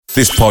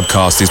This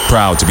podcast is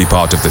proud to be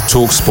part of the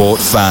TalkSport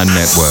Fan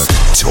Network.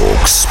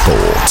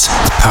 TalkSport.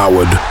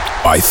 Powered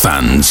by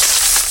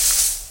fans.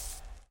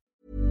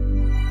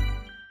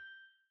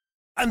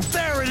 And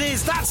there it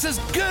is, that's as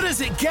good as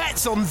it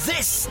gets on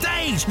this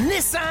stage.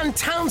 Nissan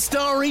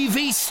Townstar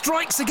EV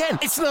strikes again.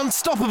 It's an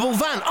unstoppable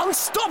van,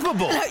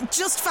 unstoppable.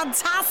 Just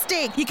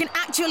fantastic. You can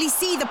actually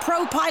see the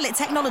ProPilot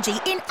technology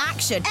in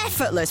action.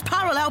 Effortless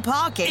parallel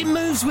parking. It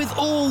moves with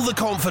all the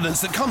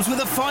confidence that comes with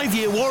a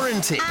 5-year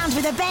warranty. And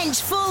with a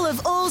bench full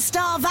of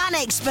all-star van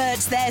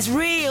experts, there's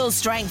real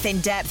strength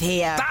in depth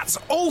here. That's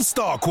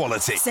all-star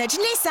quality. Search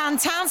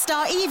Nissan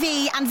Townstar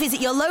EV and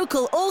visit your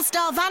local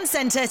all-star van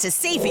centre to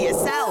see for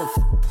yourself.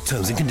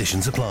 Terms and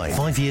conditions apply.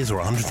 5 years or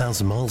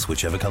 100,000 miles,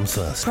 whichever comes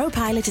first.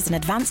 ProPilot is an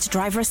advanced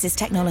driver assist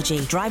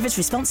technology. Driver's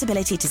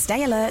responsibility to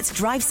stay alert,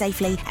 drive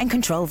safely and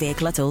control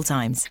vehicle at all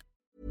times.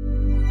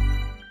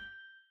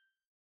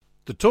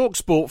 The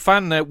TalkSport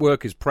Fan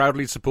Network is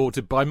proudly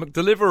supported by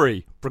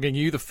McDelivery, bringing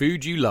you the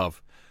food you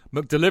love.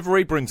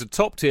 McDelivery brings a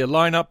top-tier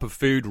lineup of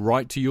food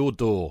right to your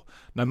door.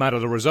 No matter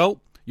the result,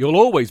 you'll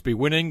always be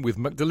winning with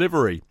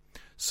McDelivery.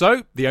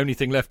 So, the only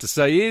thing left to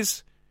say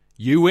is,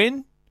 you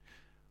win?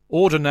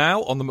 Order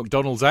now on the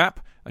McDonald's app,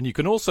 and you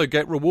can also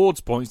get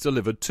rewards points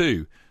delivered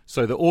too,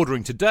 so that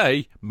ordering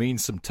today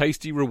means some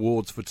tasty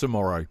rewards for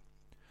tomorrow.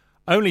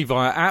 Only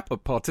via app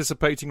at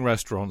participating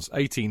restaurants.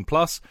 18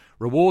 plus.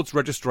 Rewards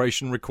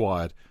registration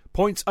required.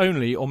 Points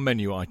only on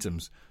menu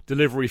items.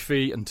 Delivery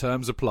fee and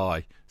terms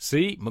apply.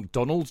 See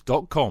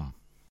mcdonalds.com.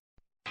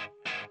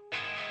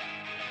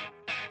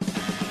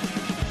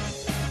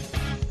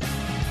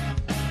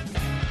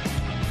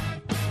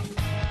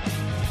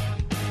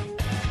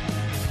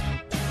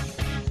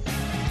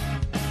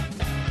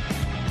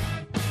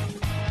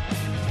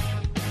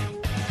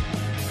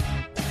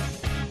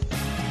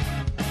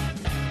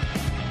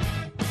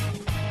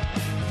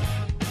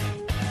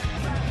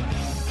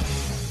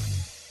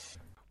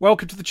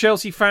 Welcome to the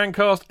Chelsea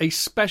Fancast, a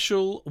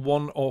special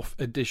one-off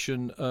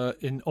edition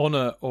in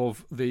honour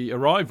of the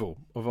arrival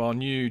of our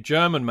new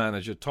German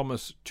manager,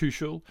 Thomas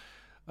Tuchel,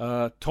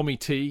 Tommy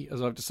T,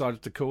 as I've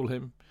decided to call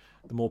him,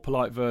 the more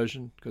polite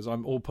version, because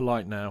I'm all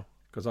polite now,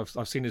 because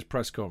I've seen his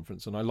press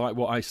conference and I like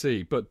what I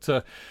see. But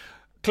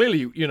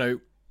clearly, you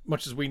know,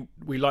 much as we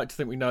like to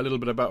think we know a little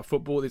bit about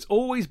football, it's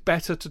always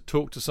better to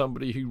talk to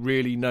somebody who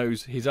really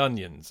knows his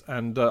onions.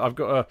 And I've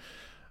got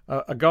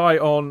a guy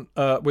on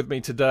with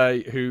me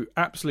today who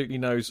absolutely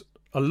knows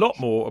a lot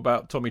more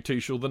about Tommy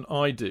Tuchel than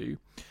I do,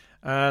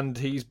 and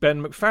he's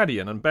Ben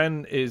McFadden. And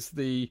Ben is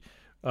the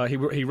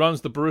he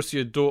runs the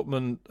Borussia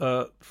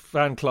Dortmund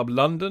Fan Club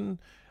London.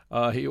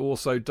 He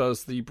also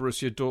does the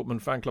Borussia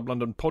Dortmund Fan Club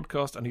London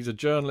podcast, and he's a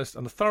journalist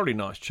and a thoroughly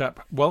nice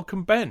chap.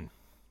 Welcome, Ben.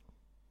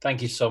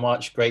 Thank you so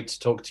much. Great to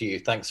talk to you.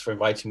 Thanks for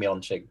inviting me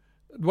on, Chig.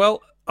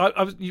 Well,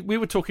 we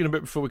were talking a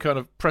bit before we kind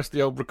of pressed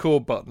the old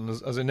record button,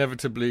 as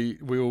inevitably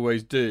we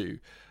always do.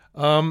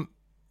 And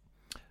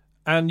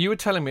you were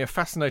telling me a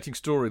fascinating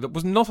story that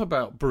was not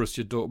about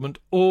Borussia Dortmund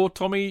or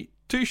Tommy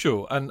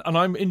Tuchel, and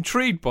I'm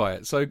intrigued by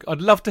it. So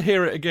I'd love to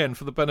hear it again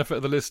for the benefit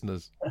of the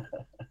listeners.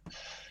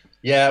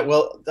 Yeah,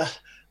 well,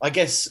 I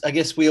guess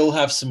we all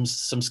have some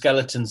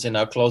skeletons in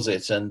our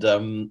closet,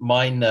 and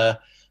mine,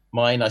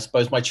 I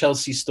suppose, my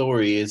Chelsea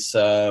story is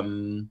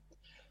that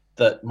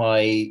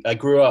I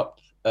grew up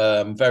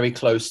very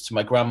close to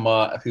my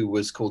grandma, who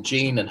was called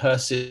Jean, and her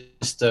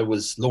sister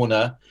was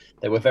Lorna.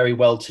 They were very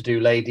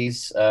well-to-do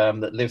ladies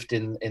that lived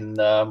in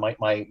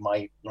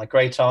my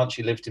great aunt.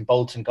 She lived in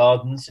Bolton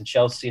Gardens in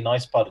Chelsea, a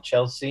nice part of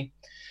Chelsea.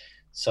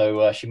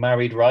 So she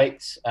married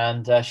right,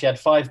 and she had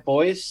 5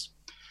 boys.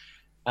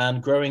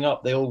 And growing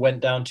up, they all went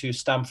down to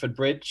Stamford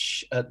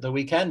Bridge at the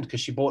weekend because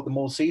she bought them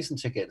all season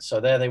tickets. So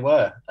there they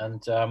were,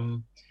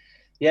 and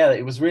yeah,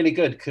 it was really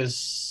good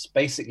because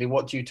basically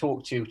what do you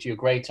talk to your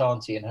great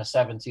auntie in her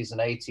 70s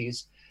and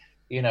 80s?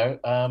 You know,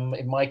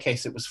 in my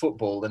case, it was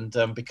football. And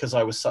because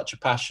I was such a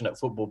passionate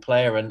football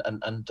player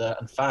and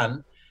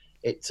fan,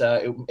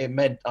 it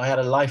meant I had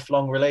a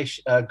lifelong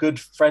good,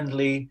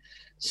 friendly,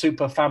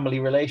 super family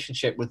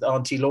relationship with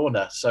Auntie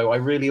Lorna. So I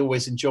really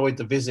always enjoyed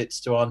the visits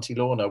to Auntie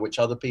Lorna, which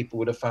other people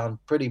would have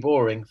found pretty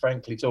boring,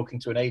 frankly,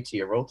 talking to an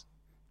 80-year-old.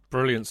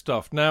 Brilliant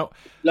stuff. Now,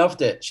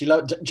 loved it. She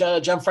loved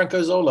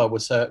Gianfranco Zola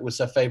was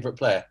her favourite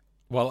player.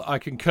 Well, I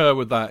concur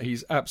with that.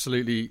 He's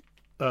absolutely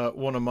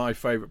one of my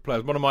favourite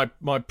players. One of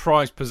my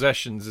prized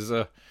possessions is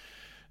a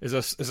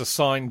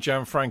signed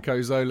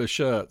Gianfranco Zola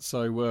shirt.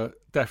 So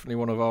definitely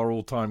one of our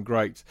all-time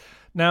greats.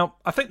 Now,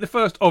 I think the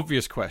first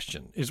obvious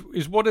question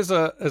is what as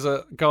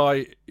a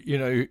guy, you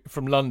know,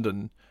 from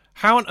London,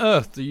 how on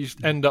earth do you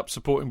end up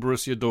supporting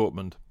Borussia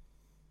Dortmund?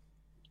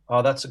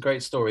 Oh, that's a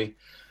great story.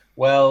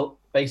 Well,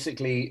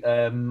 basically,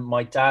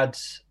 my dad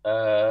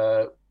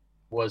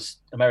was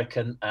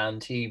American,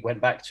 and he went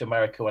back to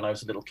America when I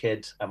was a little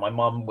kid, and my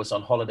mum was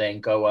on holiday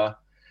in Goa,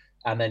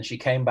 and then she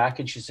came back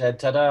and she said,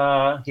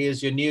 "Ta-da,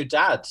 here's your new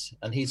dad,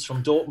 and he's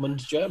from Dortmund,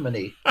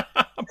 Germany."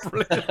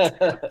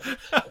 Brilliant.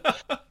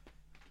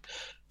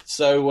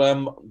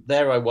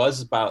 there I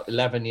was, about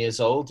 11 years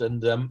old,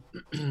 and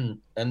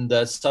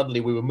suddenly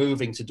we were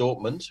moving to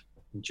Dortmund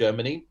in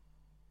Germany,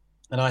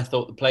 and I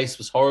thought the place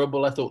was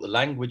horrible. I thought the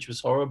language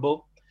was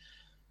horrible,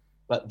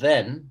 but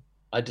then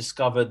I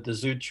discovered the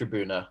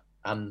Südtribüne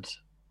and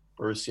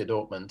Borussia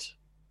Dortmund,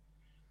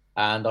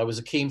 and I was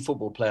a keen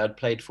football player. I'd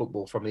played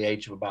football from the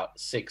age of about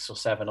 6 or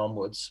 7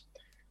 onwards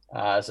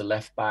as a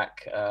left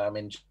back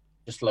in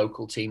just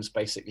local teams,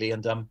 basically,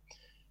 and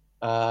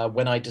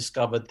when I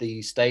discovered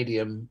the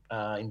stadium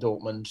in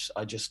Dortmund,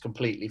 I just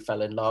completely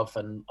fell in love,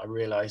 and I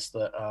realized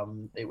that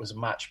it was a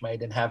match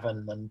made in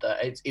heaven. And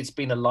it's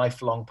been a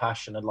lifelong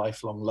passion, a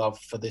lifelong love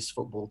for this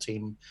football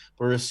team,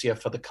 Borussia,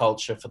 for the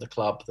culture, for the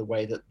club, the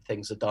way that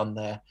things are done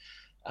there.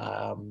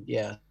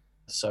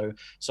 So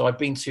I've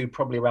been to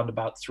probably around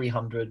about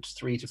 300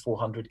 to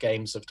 400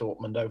 games of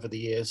Dortmund over the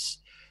years.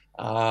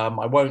 I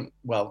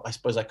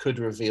suppose I could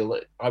reveal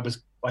it.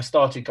 I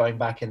started going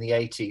back in the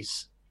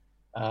 80s.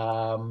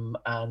 I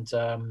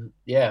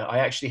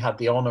actually had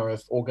the honor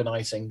of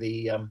organizing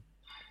the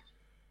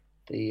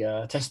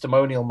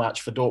testimonial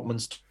match for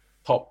Dortmund's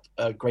top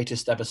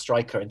greatest ever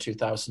striker in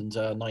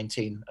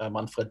 2019,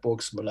 Manfred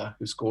Burgsmüller,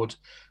 who scored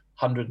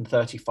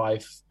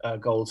 135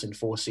 goals in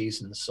 4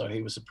 seasons. So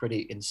he was a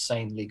pretty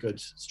insanely good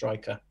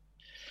striker.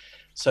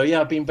 So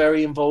yeah, I've been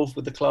very involved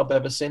with the club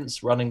ever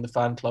since, running the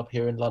fan club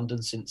here in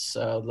London since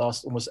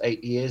last almost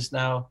 8 years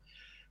now,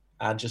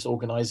 and just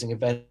organizing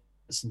events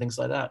and things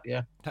like that.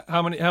 Yeah.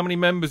 How many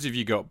members have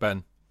you got,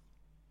 Ben?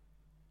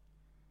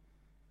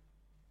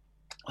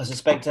 I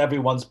suspect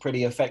everyone's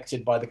pretty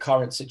affected by the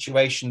current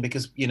situation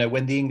because,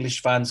 when the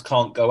English fans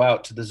can't go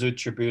out to the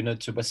Südtribüne,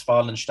 to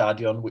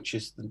Westfalenstadion, which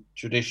is the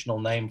traditional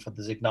name for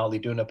the Signal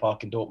Iduna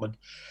Park in Dortmund,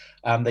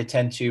 they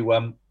tend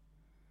to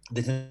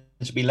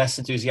be less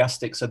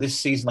enthusiastic. So this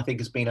season, I think,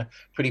 has been a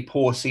pretty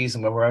poor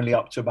season where we're only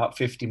up to about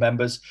 50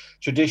 members.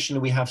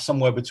 Traditionally, we have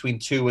somewhere between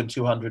 200 and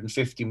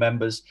 250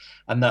 members,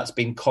 and that's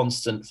been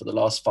constant for the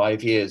last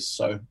 5 years.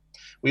 So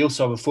we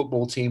also have a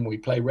football team. We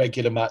play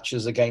regular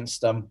matches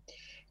against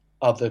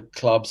other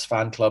clubs,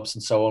 fan clubs,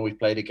 and so on. We've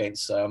played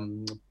against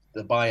the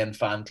Bayern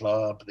fan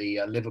club,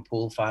 the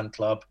Liverpool fan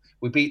club.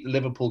 We beat the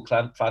Liverpool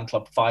fan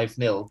club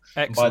 5-0.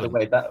 And by the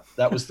way,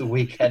 that was the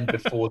weekend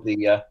before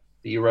the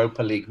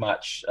Europa League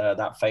match,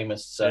 that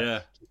famous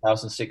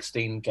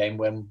 2016 game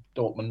when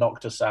Dortmund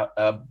knocked us out.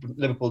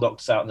 Liverpool knocked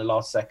us out in the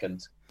last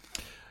second.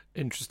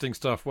 Interesting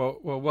stuff.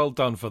 Well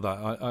done for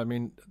that. I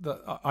mean,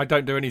 I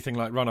don't do anything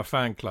like run a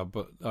fan club,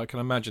 but I can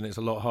imagine it's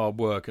a lot of hard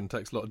work and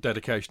takes a lot of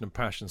dedication and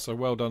passion. So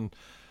well done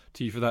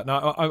to you for that.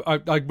 Now,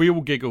 we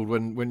all giggled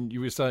when you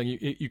were saying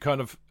you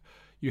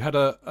had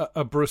a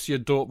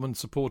Borussia Dortmund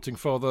supporting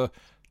father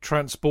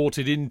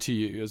transported into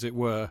you, as it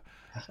were.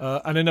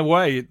 And in a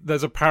way,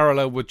 there's a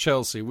parallel with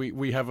Chelsea.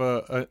 We have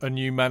a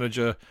new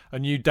manager, a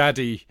new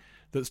daddy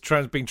that's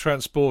been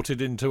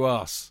transported into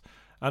us.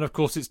 And of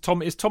course, it's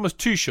Thomas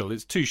Tuchel.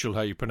 It's Tuchel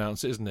how you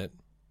pronounce it, isn't it?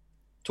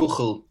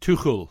 Tuchel.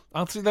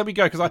 There we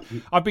go. Because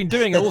I've been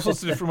doing it all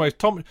sorts of different ways.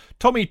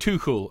 Tommy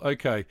Tuchel.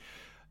 Okay.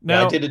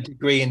 Now, I did a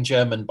degree in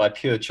German by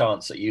pure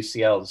chance at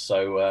UCL,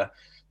 so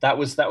that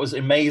was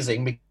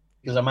amazing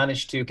because I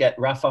managed to get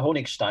Rafa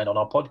Honigstein on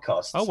our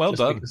podcast. Oh, well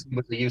done. Because he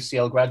was a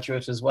UCL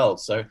graduate as well.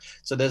 So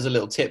there's a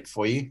little tip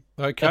for you.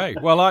 Okay.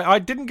 Well, I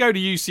didn't go to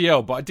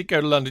UCL, but I did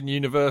go to London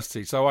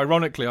University. So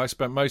ironically, I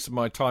spent most of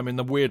my time in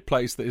the weird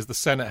place that is the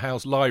Senate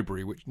House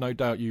Library, which no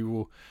doubt you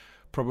will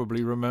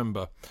probably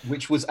remember.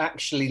 Which was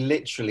actually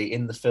literally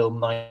in the film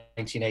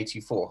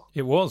 1984.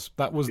 It was.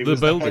 That was the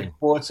building. The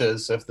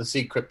headquarters of the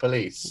secret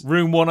police.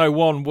 Room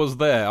 101 was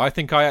there. I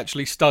think I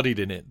actually studied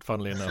in it,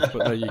 funnily enough,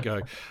 but there you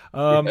go.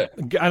 And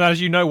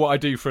as you know what I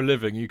do for a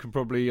living, you can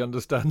probably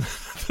understand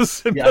the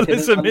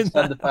symbolism I can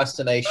understand the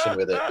fascination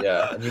with it,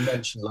 yeah. And you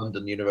mentioned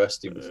London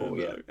University before,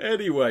 yeah.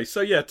 Anyway,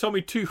 so yeah,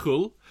 Tommy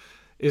Tuchel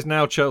is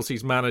now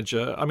Chelsea's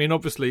manager. I mean,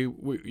 obviously,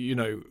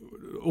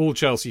 all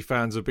Chelsea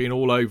fans have been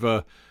all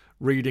over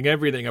reading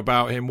everything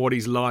about him, what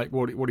he's like,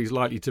 what he's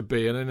likely to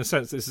be, and in a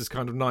sense, this is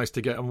kind of nice to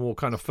get a more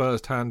kind of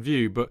first-hand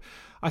view. But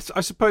I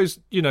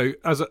suppose he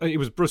was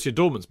Borussia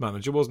Dortmund's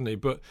manager, wasn't he?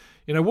 But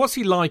what's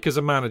he like as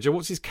a manager?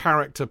 What's his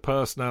character,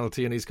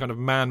 personality, and his kind of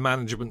man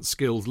management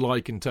skills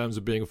like in terms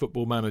of being a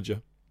football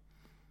manager?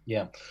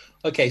 Yeah.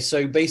 Okay.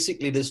 So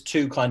basically, there's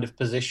two kind of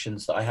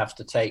positions that I have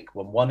to take.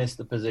 One is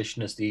the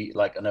position as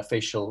an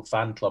official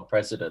fan club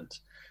president,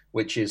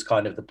 which is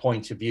kind of the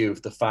point of view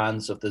of the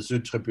fans of the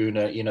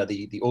Südtribüne,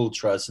 the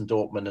ultras in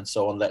Dortmund and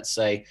so on. Let's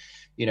say,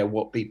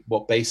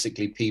 what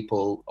basically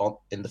people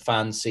in the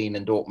fan scene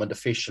in Dortmund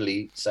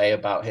officially say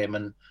about him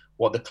and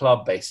what the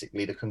club,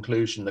 basically the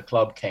conclusion the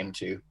club came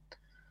to.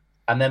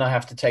 And then I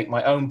have to take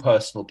my own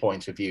personal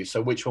point of view.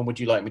 So which one would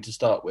you like me to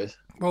start with?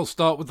 Well,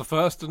 start with the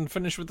first and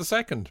finish with the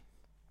second.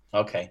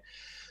 Okay.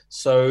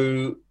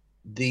 So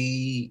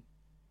the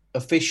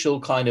official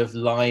kind of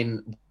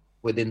line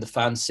within the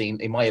fan scene,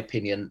 in my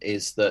opinion,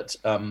 is that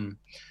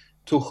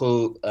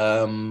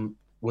Tuchel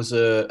was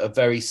a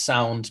very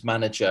sound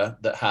manager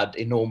that had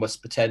enormous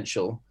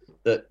potential,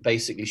 that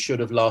basically should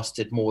have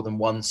lasted more than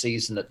one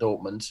season at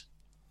Dortmund.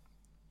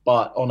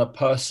 But on a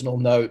personal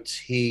note,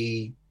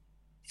 he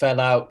fell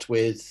out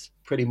with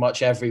pretty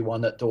much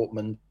everyone at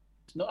Dortmund.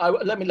 No,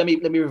 let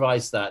me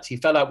revise that. He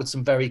fell out with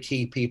some very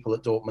key people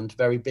at Dortmund,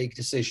 very big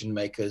decision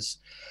makers,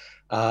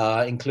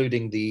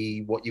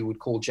 including what you would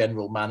call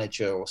general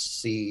manager or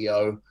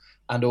CEO,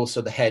 and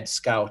also the head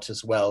scout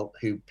as well,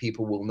 who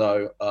people will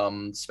know,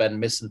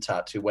 Sven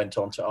Mislintat, who went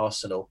on to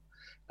Arsenal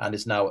and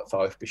is now at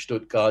VfB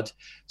Stuttgart.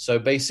 So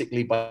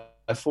basically, by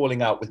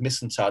falling out with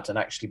Mislintat and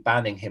actually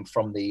banning him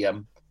from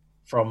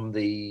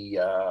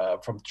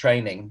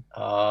training,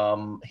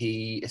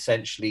 he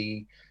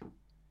essentially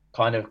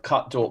kind of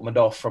cut Dortmund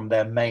off from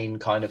their main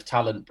kind of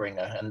talent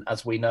bringer. And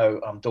as we know,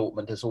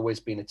 Dortmund has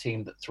always been a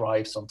team that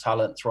thrives on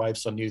talent,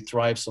 thrives on youth,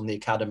 thrives on the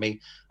academy,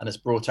 and has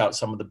brought out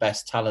some of the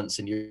best talents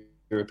in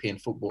European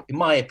football, in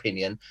my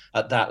opinion,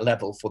 at that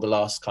level for the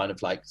last kind of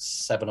like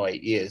 7 or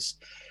 8 years.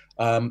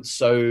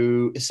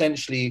 So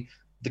essentially,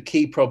 the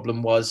key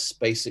problem was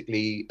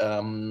basically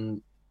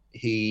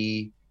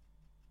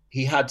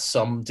he had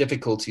some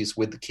difficulties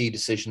with the key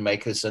decision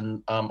makers,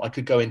 and I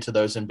could go into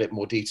those in a bit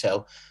more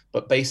detail.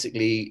 But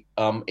basically,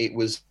 it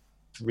was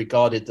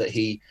regarded that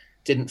he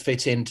didn't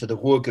fit into the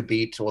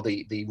Ruhrgebiet, or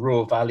the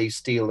Ruhr Valley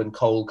steel and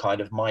coal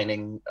kind of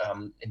mining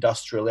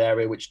industrial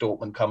area, which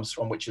Dortmund comes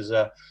from, which is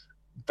a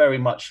very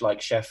much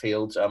like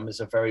Sheffield, is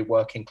a very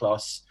working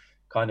class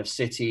kind of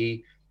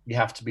city. You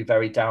have to be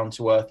very down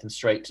to earth and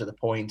straight to the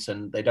point,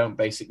 and they don't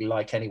basically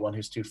like anyone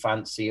who's too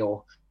fancy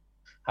or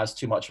has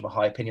too much of a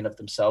high opinion of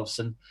themselves.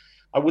 And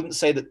I wouldn't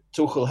say that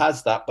Tuchel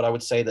has that, but I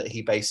would say that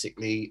he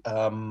basically,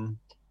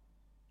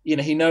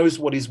 he knows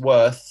what he's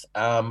worth.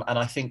 And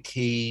I think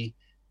he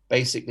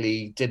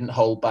basically didn't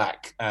hold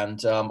back.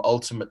 And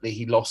ultimately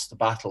he lost the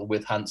battle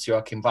with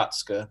Hans-Joachim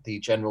Watzke, the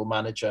general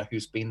manager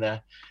who's been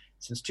there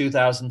since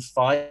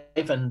 2005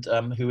 and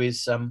who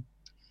is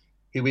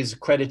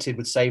credited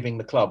with saving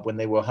the club when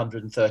they were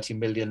 130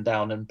 million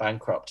down and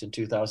bankrupt in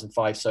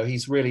 2005. So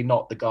he's really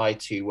not the guy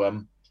to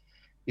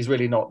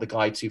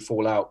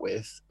fall out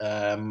with.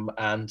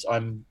 And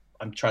I'm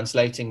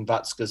translating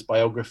Watzke's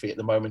biography at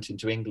the moment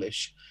into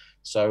English.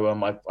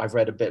 So I've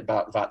read a bit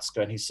about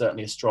Watzke, and he's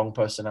certainly a strong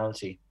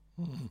personality.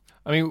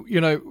 I mean,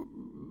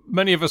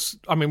 many of us,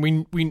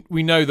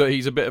 we know that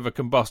he's a bit of a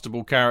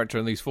combustible character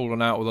and he's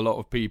fallen out with a lot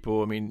of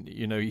people. I mean,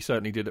 he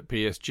certainly did at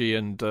PSG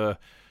and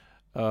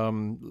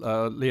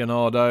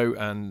Leonardo,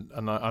 and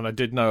I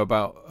did know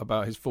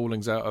about his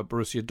fallings out at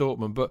Borussia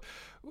Dortmund. But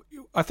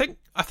I think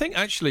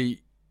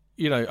actually,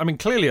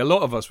 clearly a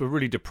lot of us were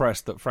really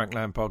depressed that Frank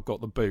Lampard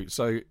got the boot.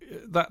 So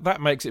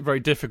that makes it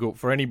very difficult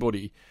for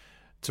anybody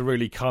to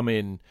really come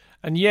in.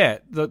 And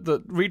yet,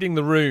 the reading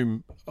the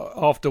room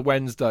after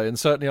Wednesday, and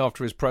certainly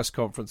after his press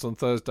conference on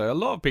Thursday, a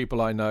lot of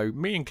people I know,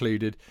 me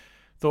included,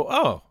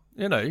 thought,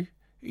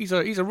 he's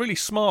a really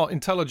smart,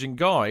 intelligent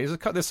guy.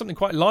 There's something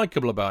quite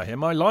likeable about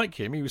him. I like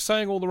him. He was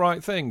saying all the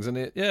right things,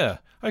 and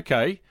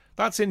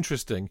that's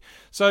interesting.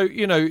 So,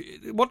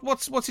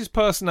 what's his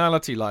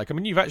personality like? I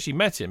mean, you've actually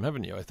met him,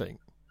 haven't you, I think?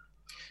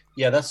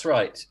 Yeah, that's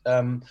right.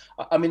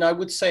 I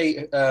would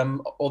say,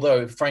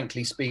 although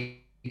frankly speaking,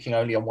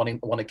 only on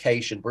one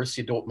occasion,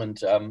 Borussia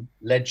Dortmund,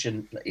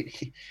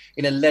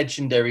 in a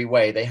legendary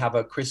way, they have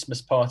a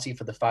Christmas party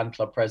for the fan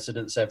club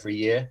presidents every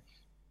year.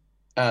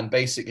 And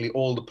basically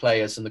all the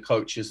players and the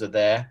coaches are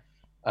there.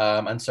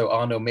 And so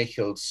Arno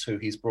Michels, who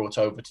he's brought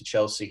over to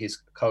Chelsea, his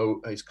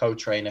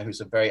co-trainer, who's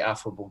a very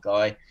affable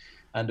guy,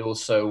 and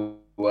also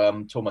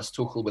Thomas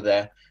Tuchel were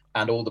there,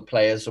 and all the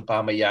players,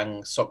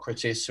 Aubameyang,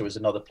 Socrates, who is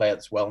another player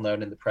that's well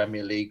known in the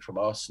Premier League from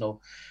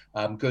Arsenal,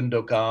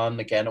 Gundogan,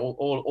 again,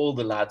 all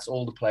the lads,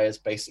 all the players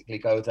basically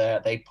go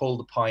there. They pull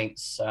the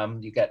pints,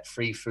 you get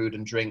free food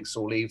and drinks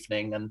all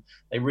evening, and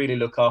they really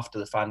look after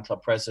the fan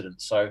club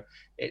president. So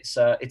it's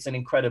an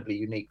incredibly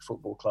unique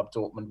football club,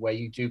 Dortmund, where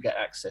you do get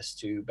access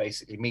to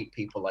basically meet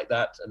people like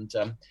that.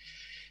 And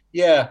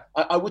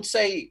I would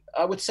say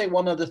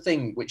one other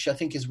thing, which I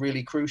think is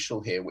really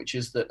crucial here, which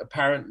is that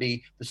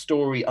apparently the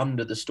story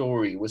under the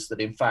story was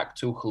that in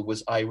fact Tuchel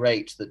was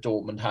irate that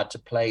Dortmund had to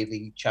play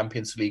the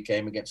Champions League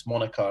game against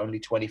Monaco only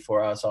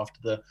 24 hours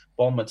after the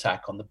bomb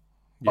attack on the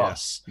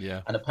bus.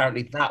 Yeah. And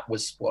apparently that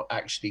was what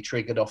actually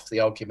triggered off the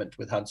argument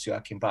with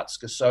Hans-Joachim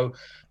Watzke. So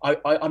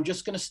I'm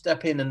just going to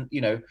step in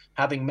and,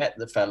 having met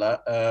the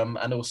fella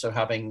and also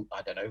having,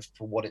 I don't know,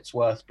 for what it's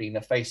worth, being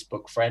a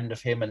Facebook friend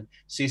of him and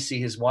Sissi,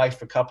 his wife,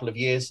 for a couple of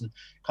years, and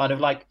kind of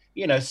like,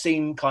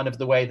 seeing kind of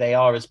the way they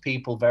are as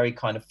people, very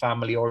kind of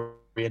family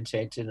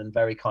orientated and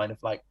very kind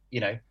of like,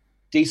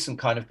 decent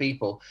kind of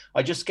people.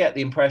 I just get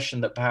the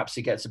impression that perhaps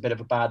he gets a bit of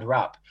a bad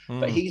rap,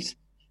 but he's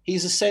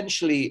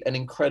essentially an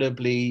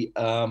incredibly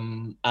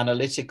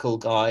analytical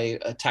guy,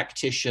 a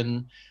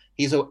tactician.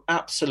 He's an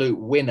absolute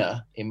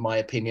winner, in my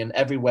opinion.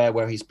 Everywhere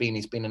where he's been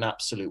an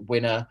absolute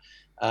winner.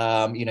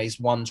 He's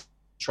won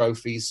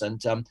trophies.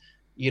 And,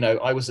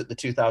 I was at the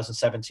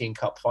 2017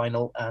 Cup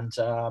final and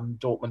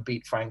Dortmund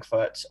beat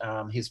Frankfurt.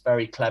 He's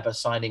very clever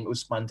signing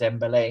Ousmane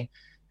Dembele,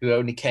 who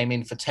only came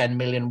in for 10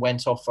 million,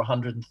 went off for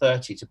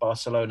 130 to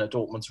Barcelona,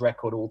 Dortmund's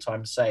record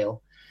all-time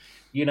sale.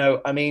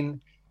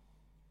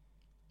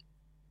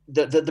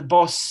 the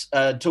boss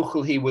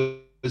Tuchel, he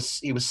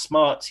was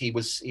smart. He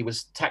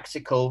was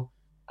tactical,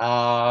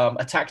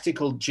 a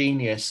tactical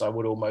genius, I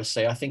would almost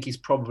say. I think he's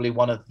probably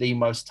one of the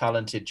most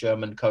talented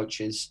German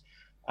coaches,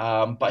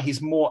 but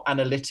he's more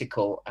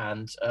analytical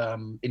and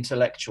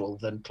intellectual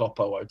than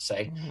Kloppo, I would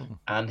say.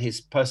 And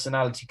his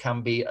personality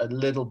can be a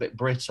little bit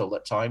brittle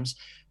at times.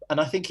 And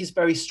I think he's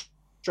very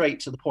straight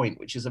to the point,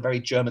 which is a very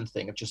German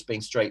thing of just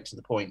being straight to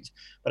the point.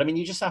 But I mean,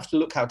 you just have to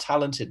look how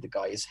talented the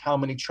guy is, how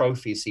many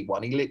trophies he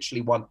won. He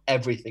literally won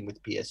everything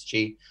with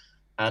PSG.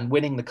 And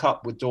winning the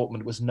cup with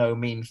Dortmund was no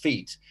mean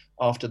feat.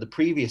 After the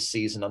previous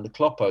season under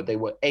Kloppo, they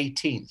were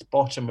 18th,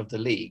 bottom of the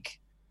league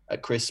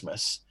at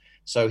Christmas.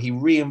 So he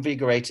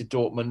reinvigorated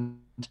Dortmund.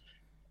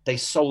 They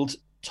sold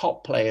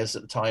top players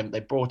at the time. They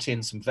brought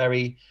in some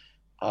very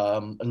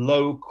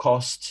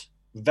low-cost,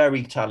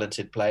 very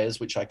talented players,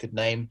 which I could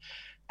name.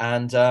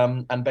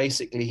 And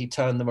basically he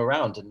turned them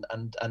around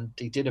and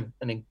he did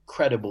an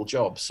incredible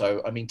job.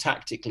 So, I mean,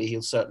 tactically,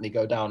 he'll certainly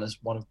go down as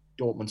one of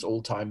Dortmund's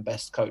all-time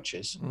best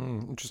coaches.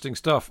 Interesting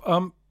stuff.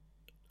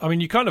 I mean,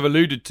 you kind of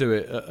alluded to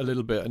it a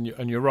little bit,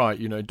 and you're right.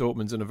 You know,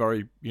 Dortmund's in a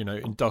very,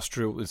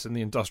 industrial. It's in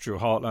the industrial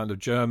heartland of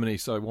Germany,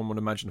 so one would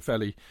imagine a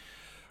fairly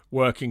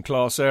working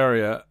class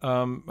area.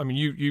 I mean,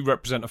 you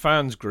represent a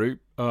fans group,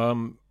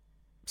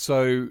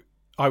 so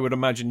I would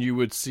imagine you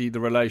would see the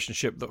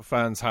relationship that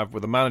fans have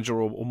with a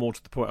manager, or more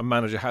to the point, a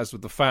manager has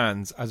with the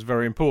fans, as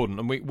very important.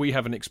 And we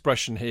have an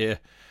expression here.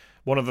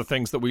 One of the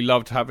things that we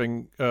loved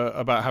having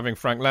about having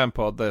Frank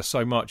Lampard there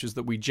so much is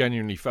that we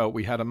genuinely felt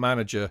we had a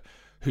manager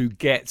who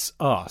gets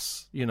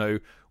us,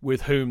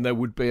 with whom there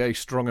would be a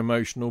strong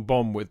emotional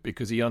bond with,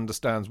 because he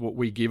understands what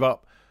we give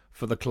up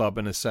for the club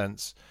in a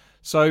sense.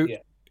 So,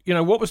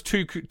 what was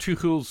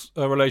Tuchel's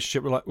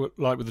relationship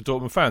like with the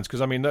Dortmund fans?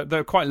 Because, I mean,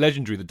 they're quite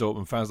legendary, the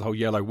Dortmund fans, the whole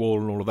yellow wall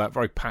and all of that.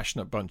 Very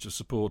passionate bunch of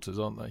supporters,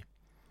 aren't they?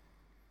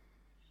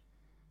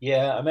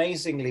 Yeah,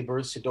 amazingly,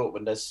 Borussia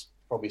Dortmund, as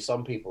probably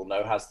some people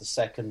know, has the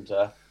second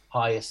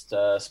highest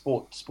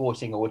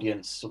sporting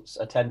audience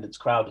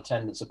crowd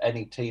attendance of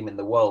any team in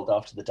the world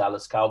after the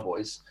Dallas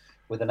Cowboys,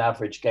 with an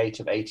average gate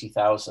of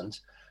 80,000,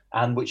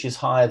 and which is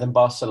higher than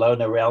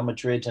Barcelona, Real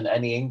Madrid, and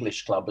any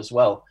English club as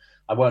well.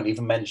 I won't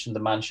even mention the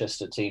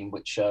Manchester team,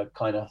 which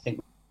kind of I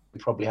think we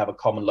probably have a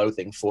common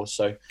loathing for.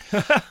 So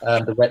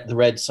the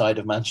red side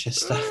of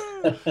Manchester.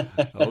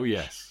 Oh,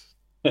 yes.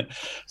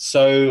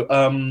 So,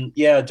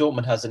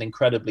 Dortmund has an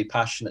incredibly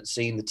passionate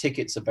scene. The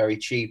tickets are very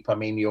cheap. I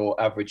mean, your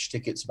average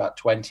ticket's about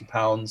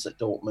 £20 at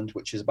Dortmund,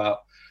 which is about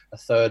a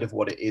third of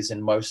what it is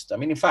in most. I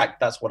mean, in fact,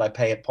 that's what I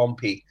pay at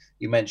Pompey.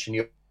 You mentioned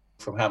you're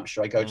from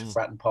Hampshire. I go to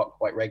Fratton Park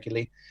quite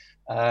regularly.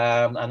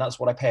 And that's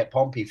what I pay at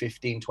Pompey,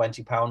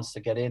 £15-20 to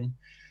get in.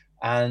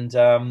 And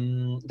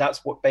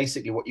that's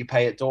basically what you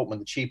pay at Dortmund.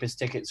 The cheapest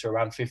tickets are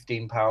around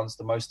 £15.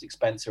 The most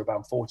expensive are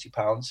around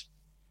 £40.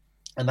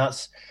 And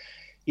that's,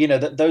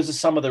 those are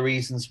some of the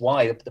reasons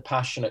why the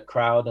passionate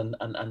crowd and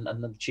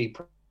the cheap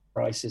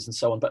prices and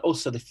so on, but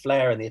also the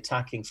flair and the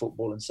attacking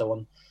football and so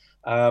on.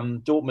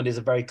 Dortmund is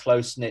a very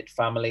close-knit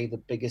family. The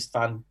biggest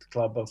fan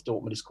club of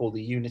Dortmund is called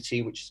the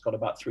Unity, which has got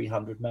about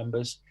 300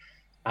 members.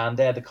 And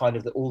they're the kind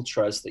of the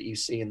ultras that you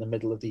see in the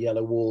middle of the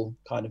yellow wall,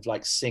 kind of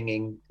like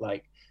singing,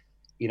 like,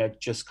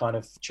 just kind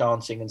of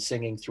chanting and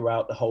singing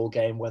throughout the whole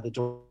game, whether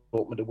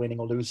Dortmund are winning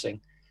or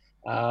losing.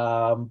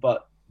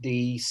 But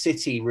the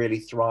city really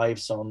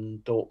thrives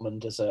on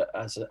Dortmund as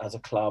a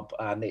club,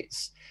 and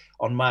it's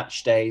on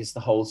match days the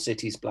whole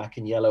city's black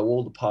and yellow.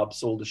 All the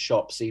pubs, all the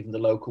shops, even the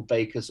local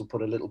bakers will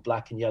put a little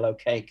black and yellow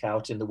cake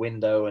out in the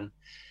window, and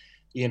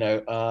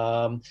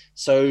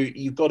so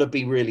you've got to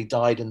be really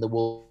dyed in the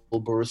wool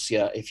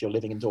Borussia if you're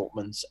living in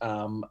Dortmund.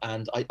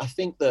 And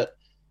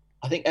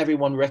I think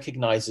everyone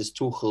recognizes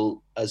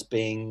Tuchel as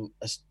being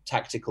a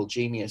tactical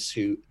genius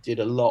who did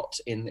a lot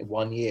in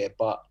 1 year,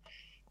 but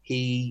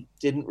he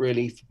didn't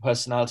really,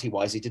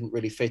 personality-wise, he didn't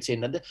really fit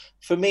in. And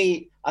for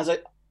me, as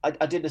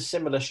I did a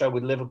similar show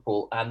with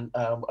Liverpool and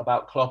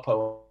about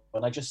Kloppo,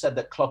 and I just said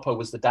that Kloppo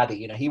was the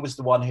daddy. He was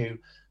the one who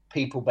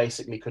people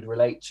basically could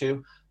relate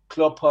to.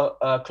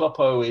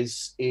 Kloppo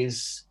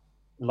is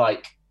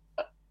like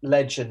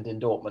legend in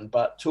Dortmund,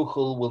 but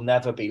Tuchel will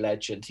never be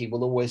legend. He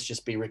will always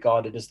just be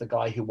regarded as the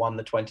guy who won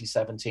the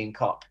 2017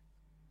 Cup.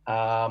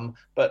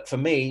 But for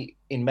me,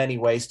 in many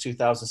ways,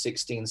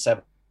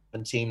 2016-17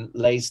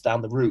 lays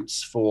down the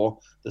roots for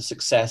the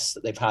success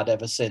that they've had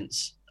ever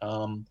since.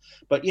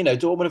 But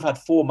Dortmund have had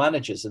 4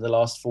 managers in the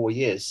last 4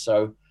 years,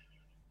 so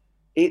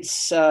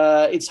it's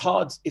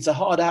hard. It's a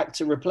hard act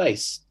to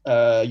replace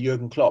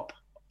Jurgen Klopp,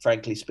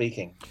 frankly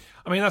speaking.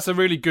 I mean, that's a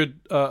really good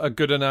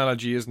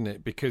analogy, isn't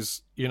it?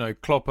 Because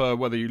Klopp,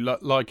 whether you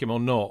like him or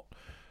not,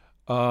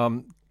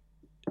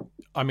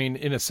 I mean,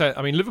 in a sense,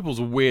 Liverpool's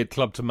a weird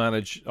club to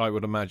manage, I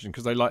would imagine,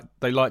 because they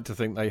like to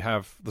think they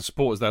have the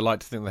supporters. They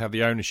like to think they have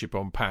the ownership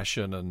on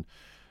passion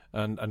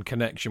and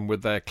connection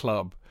with their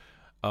club,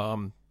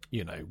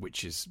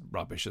 which is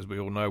rubbish, as we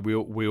all know.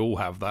 We all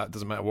have that.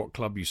 Doesn't matter what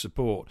club you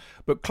support.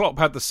 But Klopp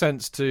had the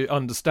sense to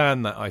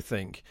understand that, I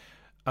think.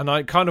 And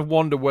I kind of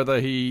wonder whether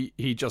he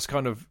just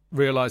kind of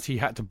realised he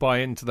had to buy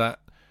into that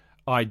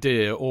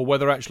idea, or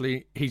whether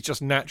actually he's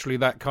just naturally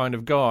that kind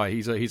of guy.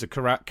 He's a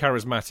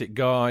charismatic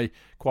guy,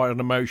 quite an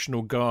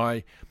emotional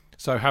guy.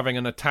 So having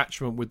an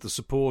attachment with the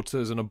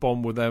supporters and a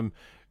bond with them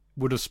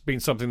would have been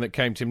something that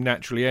came to him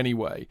naturally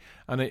anyway.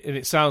 And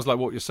it sounds like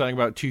what you're saying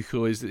about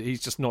Tuchel is that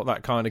he's just not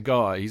that kind of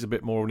guy. He's a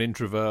bit more an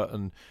introvert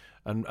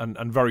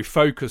and very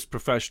focused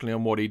professionally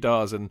on what he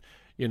does. And,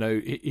 you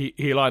know,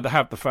 he'll either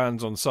have the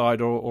fans on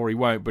side or he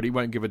won't, but he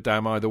won't give a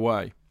damn either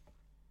way.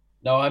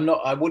 No, I'm not.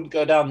 I wouldn't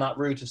go down that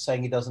route of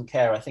saying he doesn't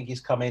care. I think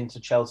he's come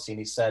into Chelsea and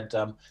he said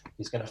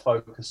he's going to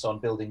focus on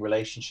building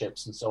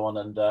relationships and so on.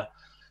 And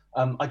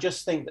I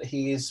just think that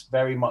he is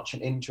very much an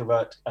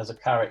introvert as a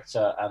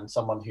character and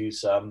someone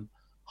who's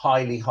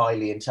highly,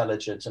 highly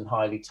intelligent and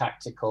highly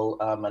tactical.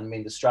 I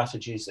mean, the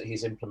strategies that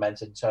he's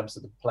implemented in terms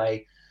of the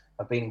play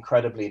have been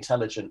incredibly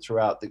intelligent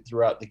throughout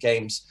the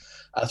games,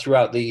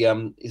 throughout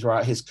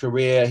his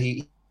career.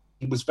 He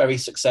was very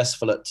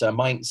successful at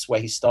Mainz,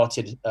 where he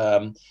started.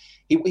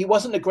 He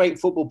wasn't a great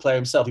football player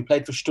himself. He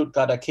played for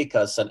Stuttgarter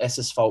Kickers and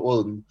SSV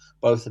Ulm,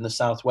 both in the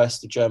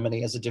southwest of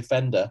Germany, as a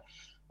defender.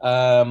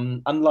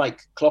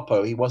 Unlike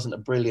Kloppo, he wasn't a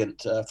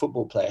brilliant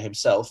football player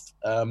himself,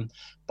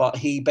 but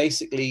he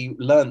basically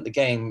learned the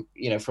game,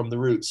 you know, from the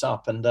roots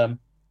up, and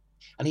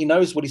he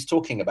knows what he's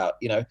talking about.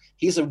 You know,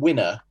 he's a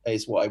winner,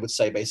 is what I would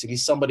say. Basically,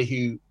 somebody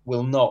who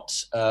will not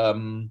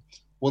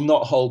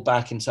hold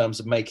back in terms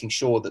of making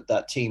sure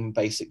that team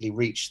basically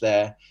reach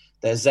their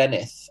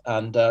zenith.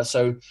 And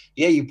so,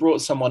 yeah, you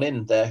brought someone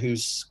in there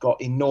who's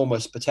got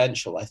enormous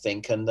potential, I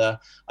think. And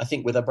I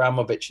think with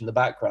Abramovich in the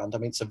background, I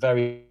mean, it's a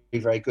very,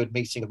 very good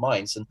meeting of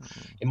minds. And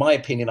in my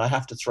opinion, I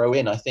have to throw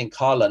in, I think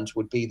Haaland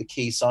would be the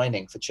key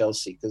signing for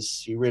Chelsea,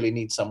 because you really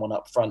need someone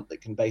up front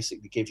that can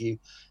basically give you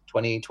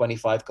 20,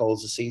 25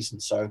 goals a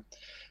season. So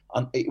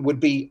it would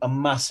be a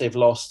massive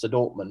loss to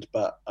Dortmund,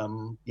 but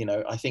you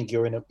know, I think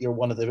you're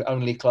one of the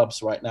only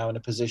clubs right now in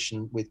a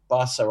position with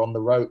Barca on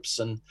the ropes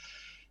and,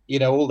 you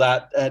know, all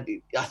that.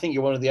 I think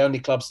you're one of the only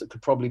clubs that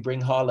could probably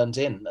bring Haaland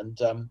in.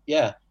 And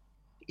yeah,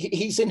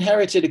 he's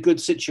inherited a good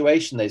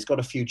situation there. He's got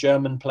a few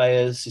German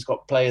players. He's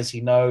got players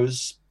he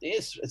knows.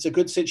 It's a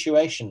good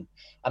situation.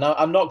 And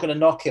I'm not going to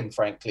knock him,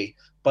 frankly.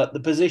 But the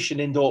position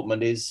in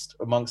Dortmund is,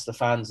 amongst the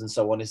fans and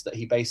so on, is that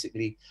he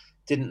basically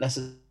didn't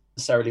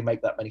necessarily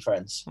make that many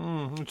friends.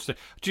 Interesting.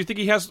 Do you think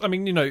he has? I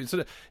mean, you know, it's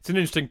an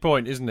interesting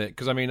point, isn't it?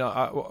 Because I mean,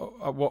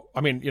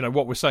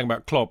 what we're saying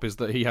about Klopp is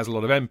that he has a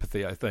lot of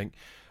empathy, I think.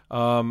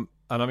 And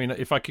I mean,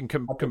 if I can,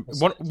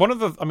 one of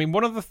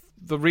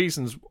the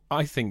reasons,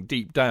 I think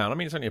deep down, I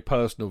mean, it's only a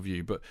personal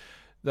view, but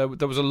there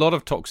was a lot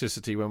of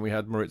toxicity when we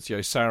had Maurizio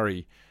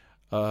Sarri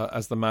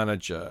as the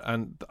manager.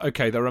 And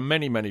okay, there are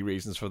many, many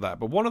reasons for that.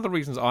 But one of the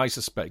reasons I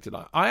suspected,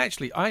 I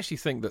actually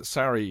think that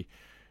Sarri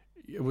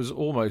was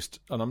almost,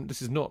 and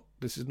this is not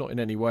in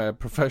any way a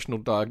professional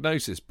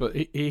diagnosis, but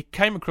he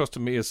came across to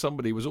me as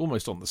somebody who was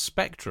almost on the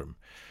spectrum.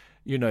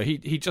 You know,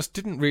 he just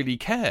didn't really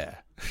care,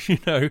 you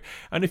know.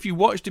 And if you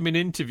watched him in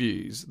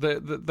interviews,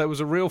 there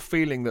was a real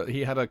feeling that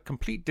he had a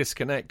complete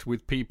disconnect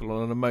with people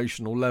on an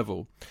emotional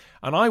level.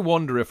 And I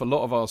wonder if a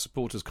lot of our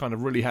supporters kind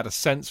of really had a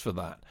sense for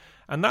that.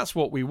 And that's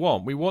what we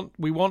want. We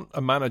want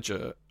a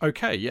manager.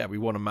 Okay, yeah, we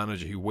want a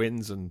manager who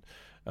wins and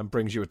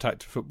brings you attack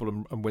to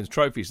football and wins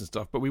trophies and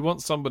stuff. But we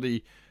want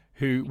somebody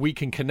who we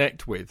can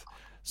connect with.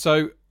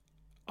 So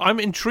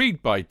I'm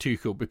intrigued by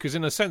Tuchel because,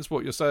 in a sense,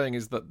 what you're saying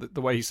is that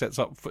the way he sets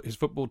up his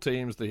football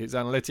teams, his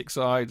analytic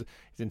side,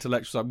 his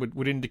intellectual side,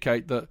 would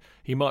indicate that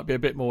he might be a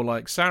bit more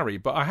like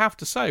Sarri. But I have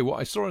to say, what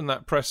I saw in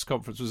that press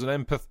conference was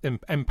an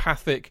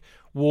empathic,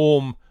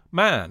 warm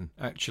man,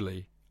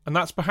 actually. And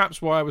that's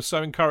perhaps why I was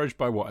so encouraged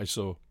by what I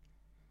saw.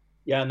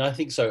 Yeah, and I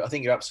think so. I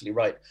think you're absolutely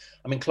right.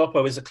 I mean,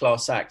 Kloppo is a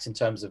class act in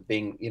terms of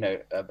being, you know,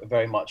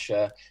 very much.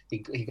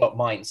 He got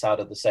Mainz out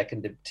of the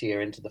second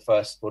tier into the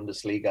first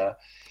Bundesliga.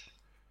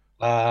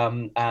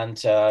 And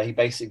he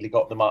basically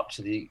got them up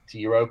to the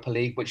Europa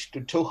League, which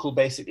Tuchel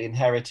basically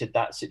inherited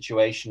that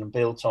situation and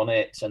built on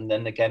it. And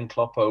then again,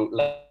 Kloppo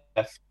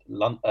left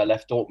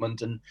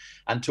Dortmund,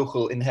 and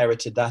Tuchel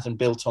inherited that and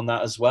built on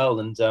that as well.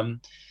 And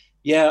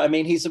yeah, I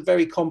mean, he's a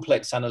very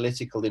complex,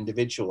 analytical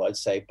individual, I'd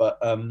say, but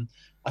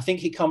I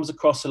think he comes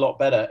across a lot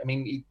better. I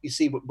mean, you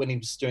see when he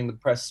was doing the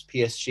press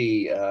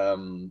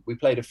PSG, we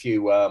played a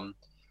few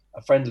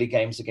friendly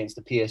games against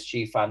the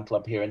PSG fan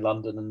club here in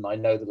London, and I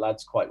know the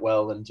lads quite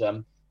well.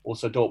 And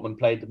also Dortmund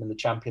played them in the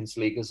Champions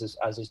League, as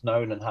is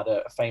known, and had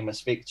a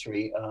famous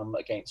victory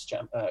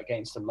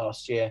against them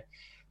last year.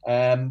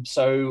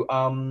 So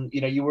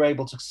you know, you were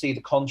able to see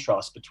the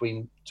contrast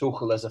between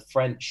Tuchel as a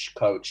French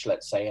coach,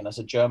 let's say, and as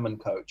a German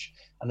coach.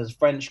 And as a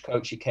French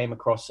coach, he came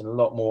across in a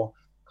lot more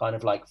kind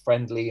of like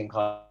friendly and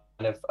kind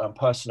of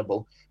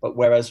personable. But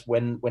whereas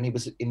when he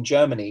was in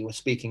Germany, was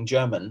speaking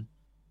German,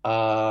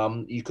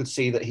 you could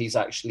see that he's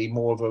actually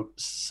more of a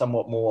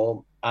somewhat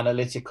more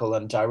analytical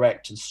and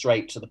direct and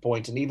straight to the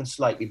point, and even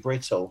slightly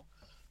brittle,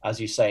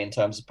 as you say, in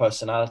terms of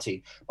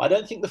personality. But I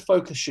don't think the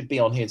focus should be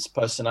on his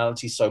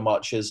personality so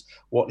much as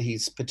what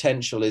his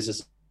potential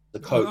is the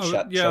coach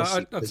at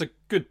Chelsea. That's a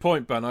good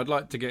point, Ben. I'd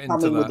like to get into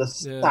coming that. with a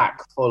stack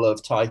full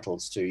of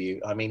titles to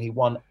you. I mean, he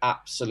won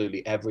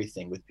absolutely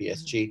everything with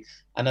PSG.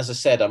 And as I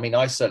said, I mean,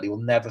 I certainly will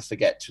never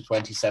forget the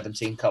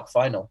 2017 Cup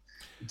final,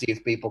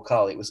 DFB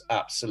Pokal. It was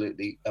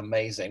absolutely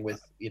amazing.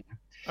 With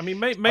I mean,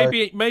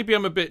 maybe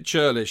I'm a bit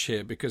churlish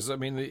here because I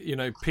mean,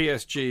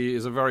 PSG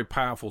is a very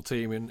powerful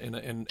team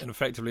in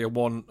effectively a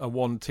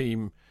one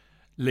team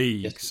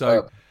league. Yes,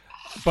 so.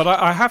 But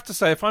I have to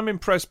say, if I'm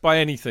impressed by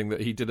anything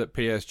that he did at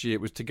PSG,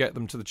 it was to get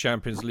them to the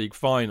Champions League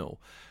final.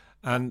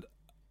 And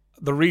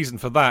the reason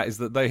for that is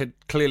that they had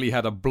clearly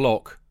had a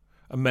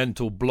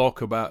mental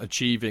block about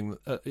achieving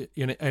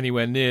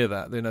anywhere near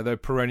that. They're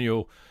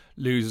perennial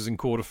losers in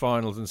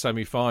quarterfinals and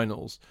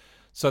semi-finals.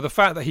 So the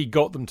fact that he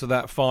got them to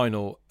that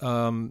final,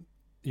 and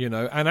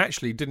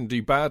actually didn't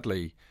do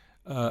badly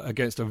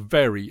against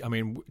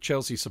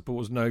Chelsea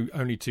supporters know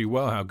only too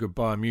well how good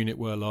Bayern Munich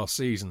were last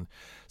season.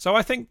 So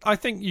I think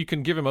you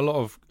can give him a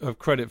lot of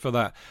credit for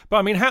that. But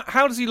I mean,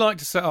 how does he like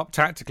to set up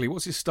tactically?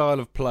 What's his style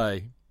of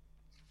play?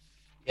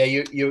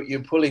 Yeah,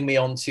 you're pulling me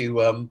on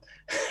to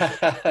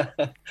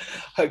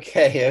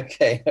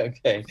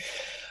okay.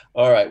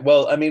 All right.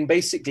 Well, I mean,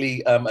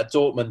 basically, at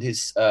Dortmund,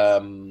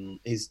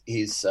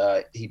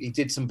 he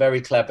did some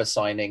very clever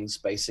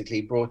signings. Basically,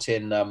 he brought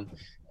in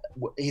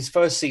his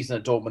first season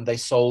at Dortmund. They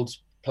sold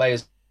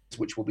players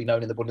which will be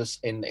known in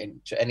the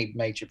to any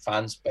major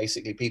fans.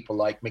 Basically, people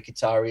like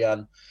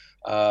Mkhitaryan,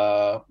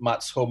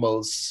 Mats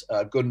Hummels,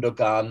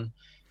 Gundogan,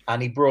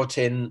 and he brought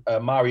in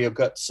Mario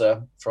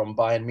Götze from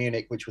Bayern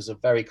Munich, which was a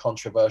very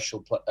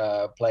controversial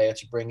player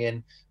to bring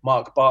in.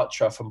 Marc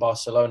Bartra from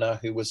Barcelona,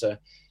 who was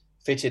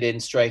fitted in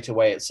straight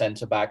away at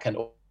centre back, and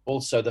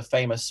also the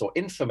famous or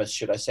infamous,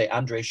 should I say,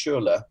 Andre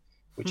Schürrle,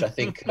 which I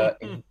think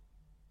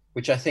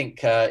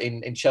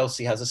in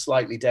Chelsea has a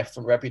slightly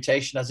different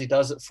reputation as he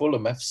does at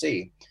Fulham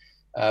FC.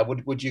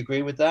 Would you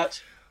agree with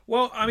that?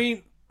 Well, I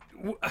mean,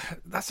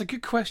 that's a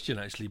good question,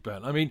 actually,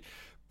 Ben. I mean,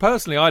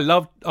 personally, I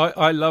loved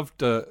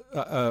Andre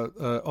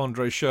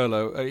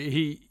Schürrle.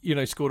 He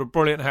scored a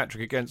brilliant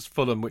hat-trick against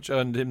Fulham, which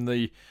earned him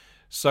the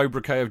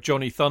sobriquet of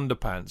Johnny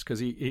Thunderpants, because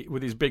he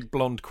with his big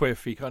blonde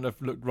quiff, he kind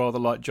of looked rather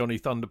like Johnny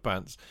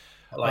Thunderpants.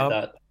 I like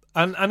that.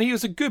 And he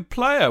was a good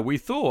player, we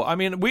thought. I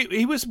mean,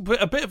 he was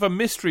a bit of a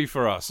mystery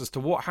for us as to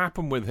what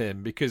happened with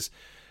him, because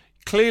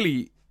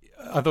clearly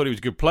I thought he was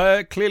a good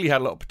player, clearly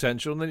had a lot of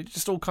potential, and then it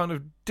just all kind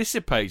of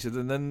dissipated.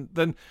 And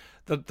then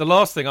the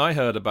last thing I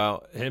heard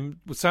about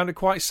him sounded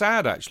quite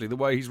sad, actually, the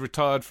way he's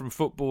retired from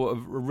football at a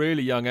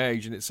really young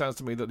age, and it sounds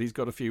to me that he's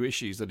got a few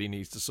issues that he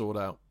needs to sort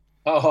out.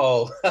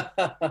 Oh,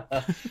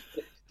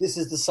 this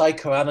is the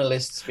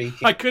psychoanalyst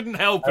speaking. I couldn't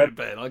help it,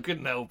 Ben. I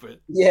couldn't help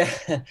it. Yeah,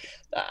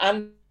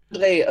 and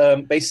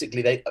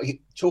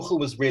Tuchel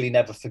was really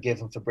never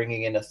forgiven for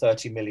bringing in a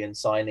 30 million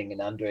signing in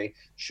Andre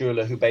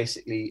Schürrle, who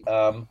basically,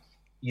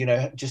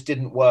 just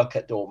didn't work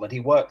at Dortmund.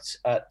 He worked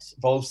at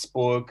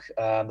Wolfsburg.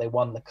 They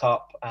won the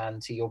cup,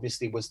 and he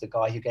obviously was the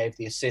guy who gave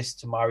the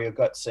assist to Mario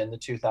Götze in the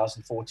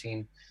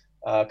 2014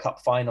 Cup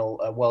final,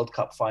 World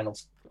Cup final,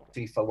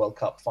 FIFA World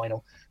Cup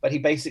final. But he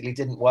basically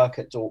didn't work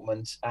at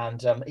Dortmund,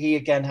 and he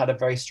again had a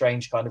very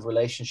strange kind of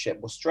relationship,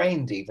 or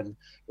strained even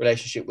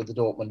relationship with the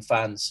Dortmund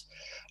fans.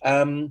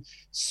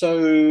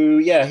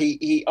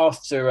 He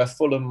after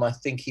Fulham, I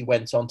think he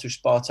went on to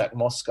Spartak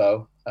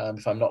Moscow,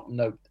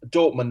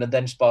 Dortmund and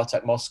then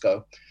Spartak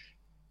Moscow,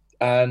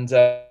 and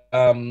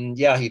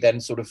he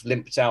then sort of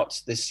limped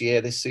out this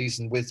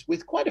season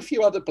with quite a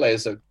few other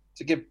players. So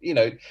to give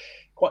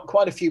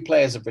quite a few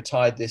players have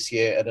retired this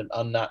year at an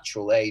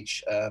unnatural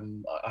age.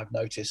 I've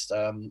noticed,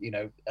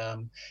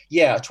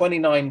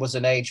 29 was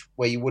an age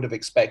where you would have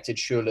expected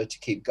Schürrle to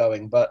keep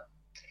going, but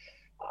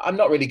I'm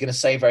not really going to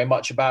say very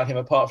much about him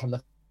apart from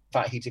the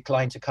fact he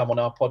declined to come on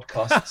our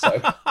podcast. So,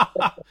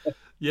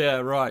 yeah,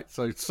 right.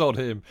 So sod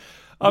him.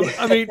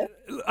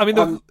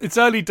 It's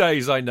early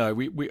days. I know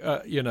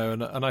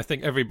and I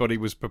think everybody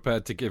was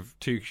prepared to give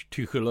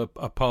Tuchel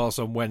a pass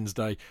on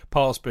Wednesday.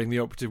 Pass being the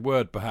operative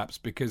word, perhaps,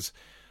 because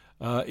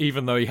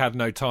even though he had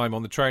no time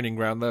on the training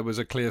ground, there was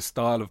a clear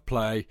style of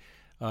play.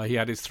 He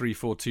had his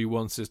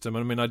 3-4-2-1 system.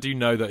 I mean, I do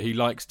know that he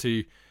likes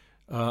to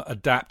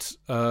adapt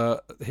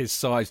his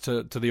size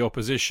to the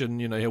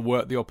opposition. He'll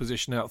work the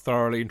opposition out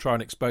thoroughly and try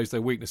and expose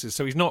their weaknesses.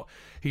 So he's not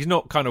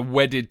kind of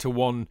wedded to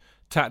one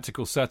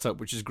tactical setup,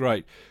 which is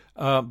great.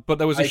 But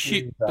there was a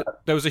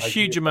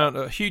huge amount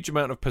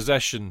of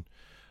possession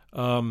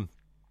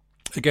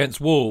against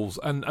Wolves,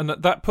 and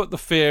that put the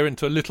fear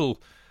into a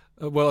little.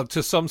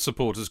 To some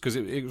supporters, because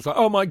it was like,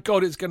 oh my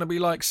God, it's going to be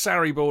like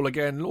Sarri ball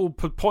again, all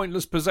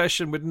pointless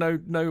possession with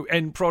no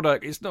end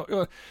product. It's not.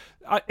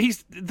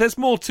 There's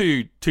more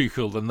to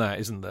Tuchel than that,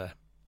 isn't there?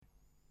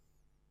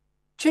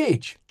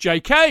 Cheech.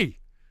 JK.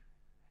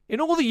 In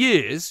all the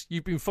years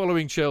you've been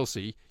following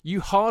Chelsea,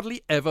 you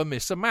hardly ever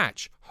miss a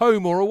match,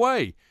 home or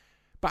away.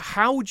 But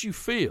how would you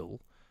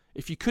feel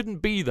if you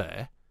couldn't be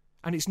there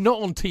and it's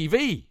not on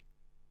TV?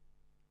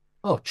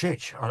 Oh,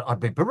 Cheech,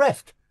 I'd be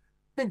bereft,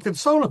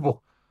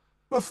 inconsolable.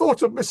 The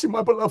thought of missing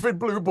my beloved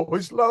Blue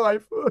Boys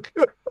live.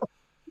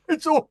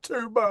 It's all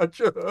too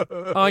much.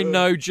 I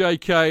know,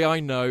 JK, I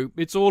know.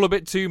 It's all a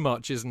bit too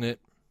much, isn't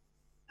it?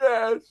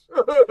 Yes.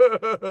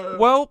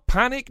 Well,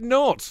 panic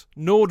not.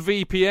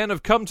 NordVPN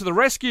have come to the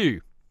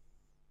rescue.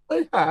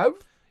 They have?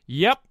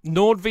 Yep,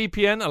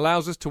 NordVPN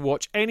allows us to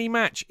watch any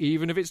match,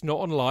 even if it's not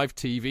on live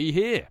TV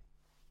here.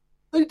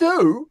 They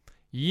do?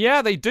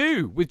 Yeah, they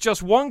do. With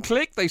just one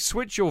click, they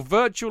switch your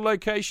virtual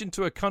location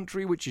to a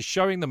country which is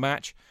showing the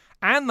match,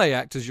 and they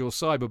act as your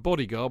cyber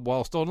bodyguard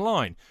whilst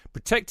online,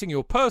 protecting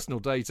your personal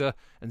data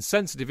and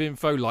sensitive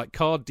info like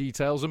card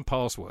details and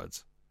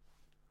passwords.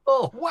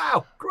 Oh,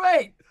 wow,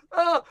 great.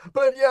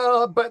 But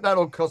yeah, I bet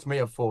that'll cost me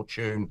a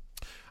fortune.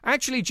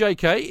 Actually,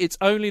 JK, it's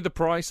only the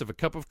price of a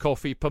cup of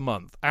coffee per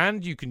month,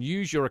 and you can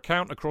use your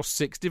account across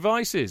 6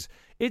 devices.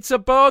 It's a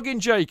bargain,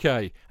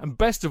 JK, and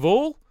best of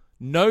all,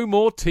 no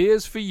more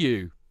tears for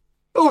you.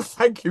 Oh,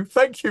 thank you,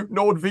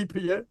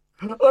 NordVPN.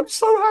 I'm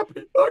so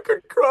happy I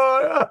could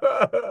cry.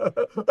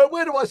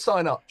 Where do I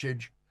sign up,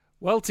 Chidge?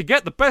 Well, to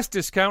get the best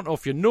discount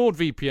off your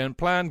NordVPN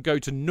plan, go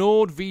to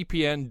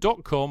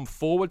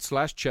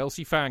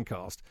nordvpn.com/Chelsea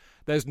Fancast.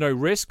 There's no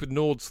risk with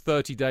Nord's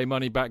 30-day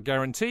money-back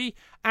guarantee,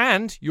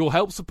 and you'll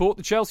help support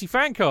the Chelsea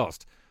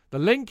Fancast. The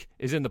link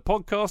is in the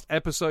podcast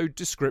episode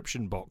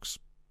description box.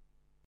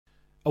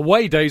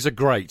 Away days are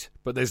great,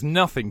 but there's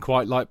nothing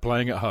quite like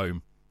playing at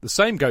home. The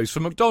same goes for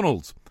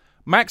McDonald's.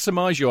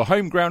 Maximise your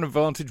home ground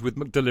advantage with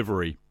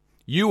McDelivery.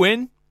 You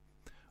in?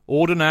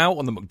 Order now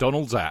on the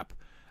McDonald's app.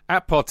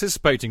 At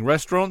participating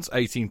restaurants,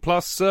 18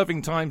 plus,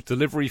 serving times,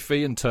 delivery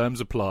fee and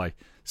terms apply.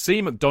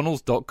 See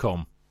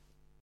mcdonalds.com.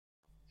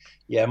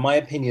 Yeah, my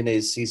opinion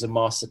is he's a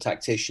master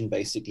tactician.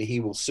 Basically, he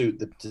will suit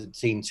the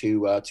team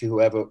to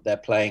whoever they're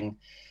playing.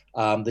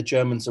 The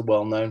Germans are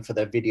well known for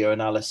their video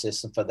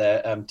analysis and for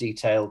their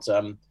detailed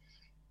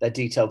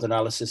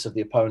analysis of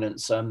the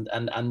opponents. You know,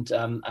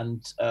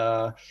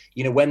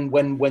 when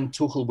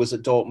Tuchel was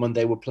at Dortmund,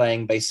 they were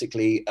playing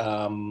basically.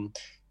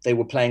 They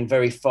were playing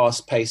very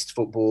fast-paced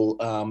football,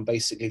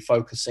 basically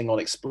focusing on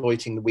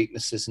exploiting the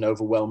weaknesses and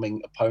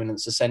overwhelming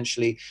opponents,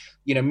 essentially,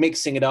 you know,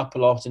 mixing it up a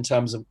lot in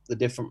terms of the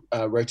different,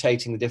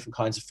 rotating the different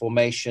kinds of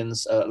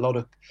formations, a lot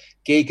of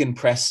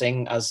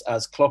gegenpressing as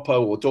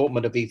Kloppo or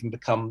Dortmund have even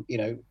become, you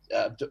know,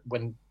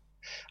 when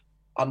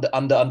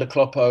under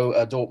Kloppo,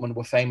 Dortmund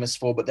were famous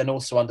for, but then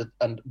also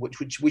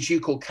which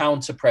you call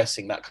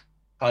counter-pressing, that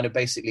kind of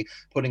basically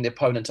putting the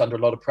opponent under a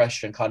lot of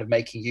pressure and kind of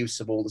making use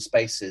of all the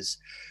spaces.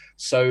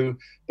 So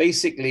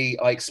basically,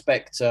 I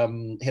expect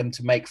him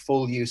to make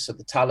full use of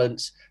the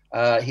talent.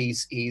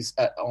 He's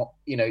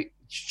you know,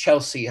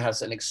 Chelsea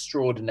has an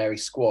extraordinary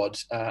squad,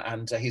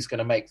 and he's going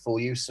to make full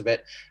use of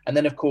it. And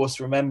then, of course,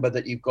 remember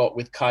that you've got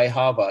with Kai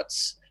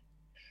Havertz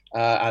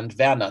and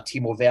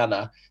Timo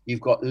Werner,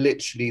 you've got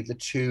literally the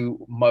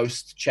two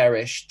most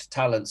cherished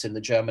talents in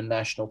the German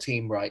national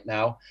team right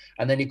now.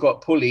 And then you've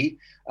got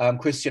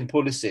Christian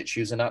Pulisic,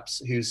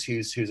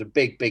 who's a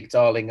big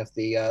darling of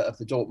the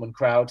Dortmund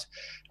crowd.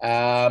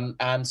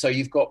 And so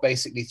you've got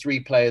basically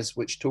 3 players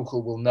which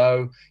Tuchel will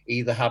know,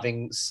 either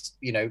having,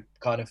 you know,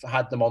 kind of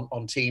had them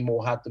on team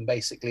or had them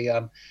basically,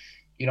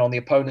 you know, on the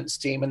opponent's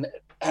team.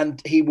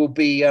 And he will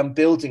be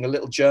building a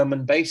little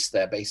German base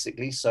there,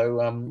 basically. So,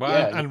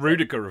 yeah. And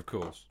Rudiger, of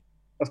course.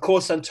 Of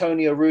course,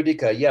 Antonio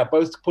Rudiger. Yeah,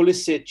 both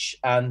Pulisic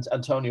and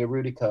Antonio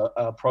Rudiger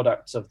are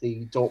products of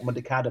the Dortmund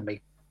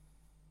Academy.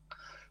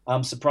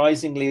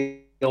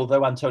 Surprisingly,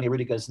 although Antonio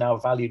Rudiger is now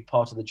a valued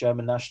part of the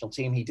German national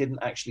team, he didn't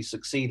actually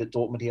succeed at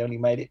Dortmund. He only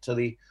made it to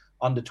the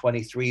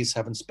under-23s,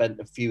 having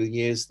spent a few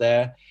years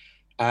there.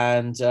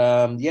 And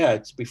yeah,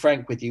 to be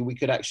frank with you, we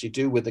could actually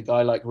do with a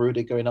guy like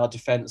Rudiger in our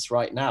defence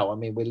right now. I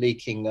mean, we're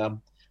leaking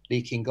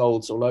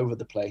goals all over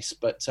the place.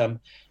 But I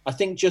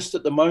think just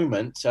at the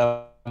moment,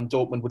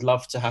 Dortmund would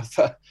love to have,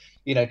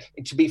 you know,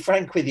 to be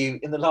frank with you,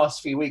 in the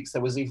last few weeks,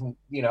 there was even,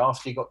 you know,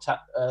 after he got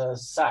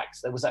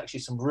sacked, there was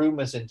actually some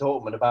rumours in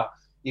Dortmund about,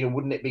 you know,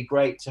 wouldn't it be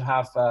great to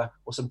have, or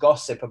some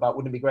gossip about,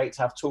 wouldn't it be great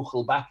to have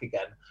Tuchel back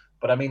again?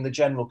 But I mean, the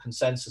general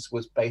consensus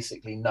was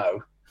basically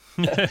no.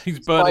 He's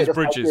burnt his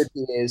bridges.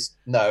 He is,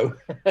 no.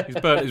 He's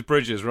burnt his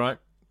bridges, right?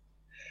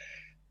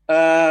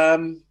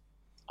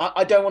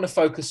 I don't want to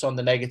focus on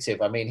the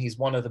negative. I mean, he's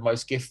one of the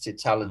most gifted,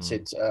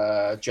 talented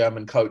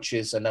German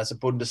coaches. And as a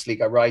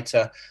Bundesliga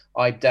writer,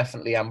 I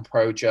definitely am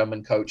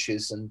pro-German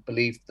coaches and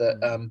believe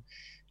that,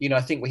 you know,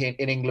 I think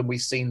in England,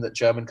 we've seen that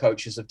German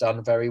coaches have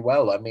done very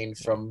well. I mean,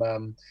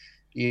 from,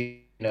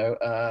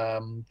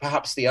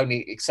 perhaps the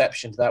only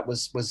exception to that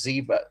was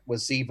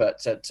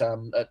Sievert at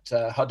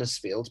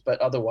Huddersfield.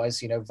 But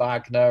otherwise, you know,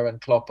 Wagner and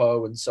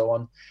Kloppo and so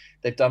on,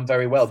 they've done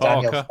very well.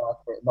 Daniel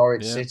Farke at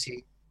Norwich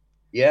City.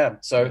 Yeah,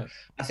 so yeah.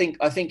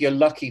 I think you're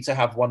lucky to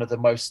have one of the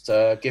most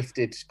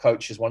gifted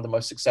coaches, one of the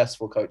most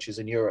successful coaches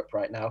in Europe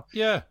right now.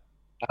 Yeah.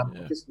 I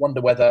just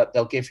wonder whether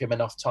they'll give him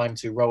enough time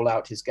to roll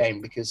out his game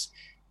because,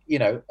 you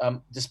know,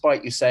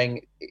 despite you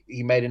saying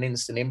he made an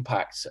instant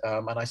impact,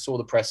 and I saw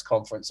the press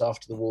conference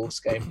after the Wolves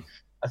game,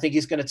 I think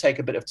he's going to take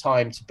a bit of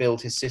time to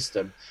build his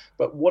system.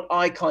 But what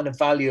I kind of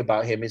value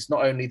about him is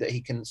not only that he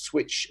can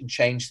switch and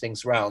change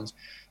things around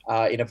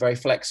in a very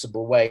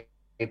flexible way,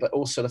 but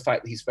also the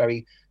fact that he's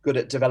very good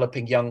at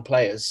developing young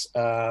players.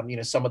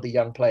 Some of the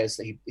young players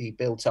that he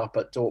built up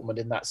at Dortmund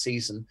in that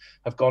season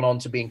have gone on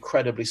to be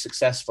incredibly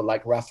successful,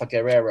 like Rafa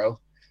Guerreiro,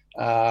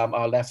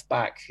 our left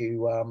back,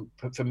 who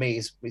for me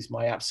is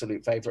my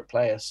absolute favourite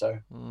player. So,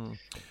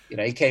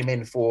 he came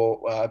in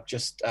for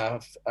just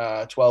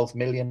 12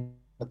 million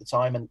at the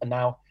time, and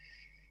now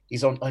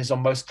he's on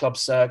most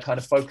clubs' kind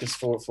of focus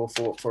for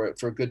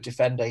a good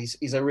defender.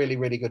 He's a really,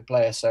 really good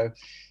player. So,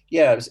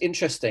 yeah, it was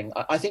interesting.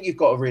 I think you've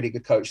got a really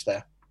good coach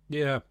there.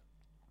 Yeah.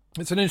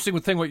 It's an interesting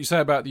thing what you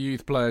say about the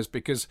youth players,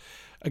 because,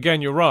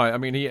 again, you're right. I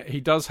mean, he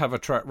does have a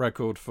track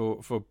record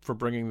for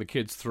bringing the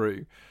kids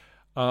through.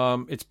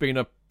 It's been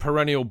a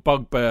perennial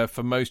bugbear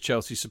for most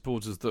Chelsea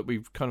supporters that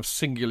we've kind of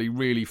singularly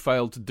really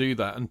failed to do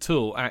that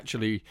until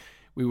actually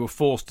we were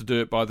forced to do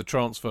it by the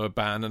transfer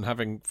ban and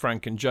having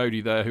Frank and Jody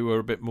there who were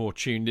a bit more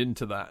tuned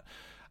into that.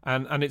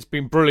 And it's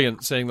been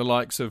brilliant seeing the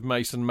likes of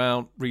Mason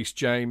Mount, Reece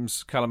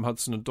James, Callum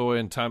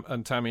Hudson-Odoi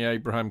and Tammy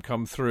Abraham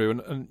come through.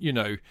 And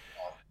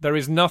there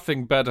is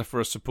nothing better for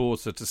a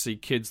supporter to see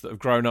kids that have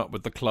grown up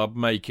with the club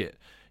make it.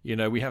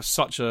 We have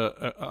such I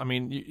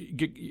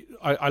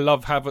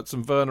love Havertz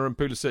and Werner and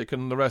Pulisic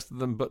and the rest of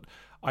them, but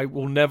I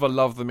will never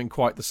love them in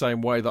quite the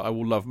same way that I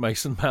will love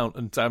Mason Mount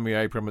and Tammy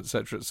Abraham,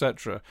 etc.,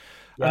 etc.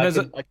 Yeah,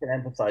 I can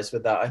empathise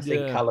with that. I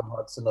think Callum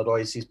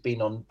Hudson-Odoi, he's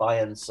been on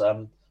Bayern's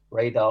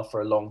radar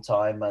for a long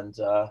time, and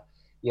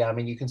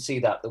you can see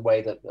that the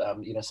way that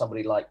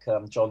somebody like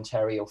John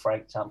Terry or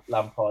Frank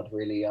Lampard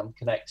really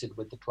connected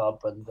with the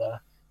club,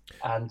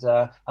 and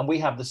we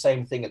have the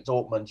same thing at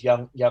Dortmund.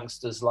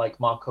 Youngsters like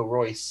Marco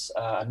Reus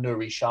and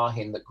Nuri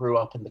Sahin that grew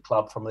up in the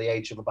club from the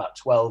age of about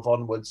 12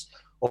 onwards,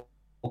 or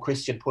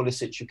Christian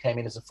Pulisic, who came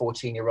in as a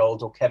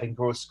 14-year-old, or Kevin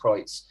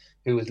Grosskreutz,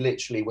 who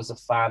was a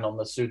fan on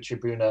the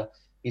Südtribüne.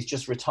 He's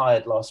just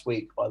retired last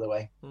week, by the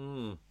way.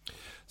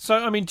 So,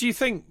 I mean, do you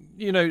think,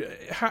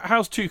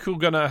 how's Tuchel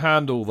going to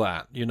handle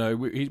that?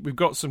 We've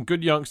got some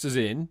good youngsters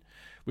in.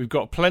 We've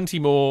got plenty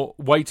more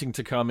waiting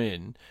to come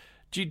in.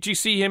 Do you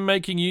see him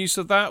making use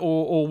of that,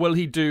 or will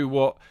he do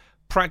what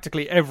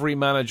practically every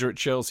manager at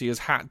Chelsea has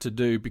had to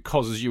do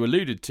because, as you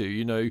alluded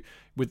to,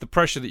 with the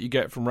pressure that you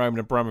get from Roman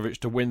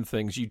Abramovich to win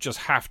things, you just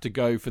have to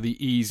go for the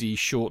easy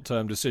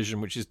short-term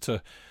decision, which is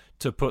to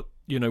put,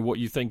 what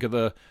you think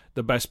are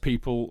the best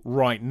people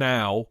right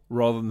now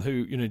rather than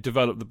who,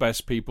 develop the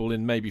best people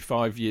in maybe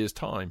 5 years'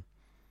 time.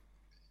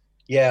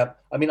 Yeah,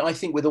 I mean, I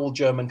think with all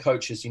German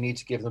coaches, you need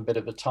to give them a bit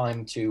of a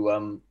time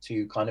to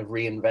kind of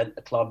reinvent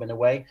the club in a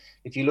way.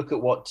 If you look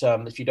at what,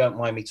 if you don't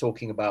mind me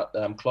talking about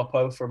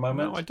Kloppo for a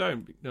moment. No, I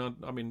don't.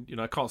 I mean,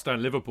 I can't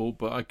stand Liverpool,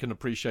 but I can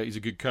appreciate he's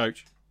a good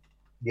coach.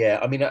 Yeah,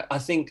 I mean, I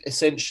think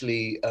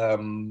essentially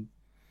Kloppo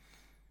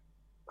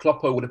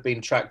would have been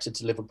attracted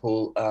to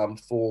Liverpool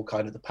for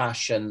kind of the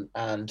passion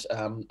and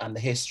the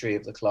history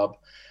of the club,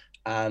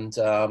 and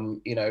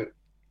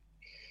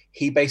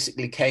he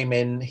basically came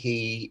in.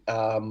 He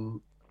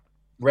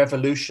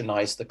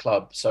revolutionised the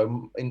club.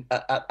 So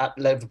at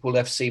Liverpool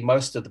FC,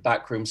 most of the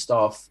backroom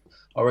staff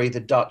are either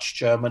Dutch,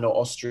 German, or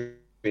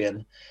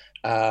Austrian,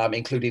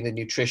 including the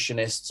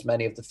nutritionists,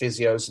 many of the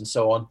physios, and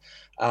so on.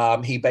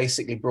 He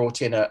basically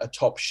brought in a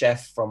top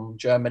chef from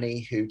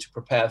Germany to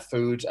prepare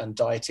food, and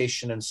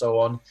dietitian, and so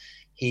on.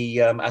 He,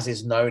 as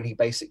is known, he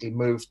basically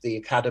moved the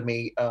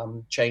academy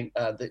chain.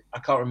 I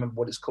can't remember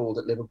what it's called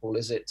at Liverpool.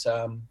 Is it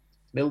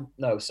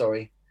No,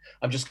 sorry.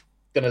 I'm just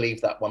going to leave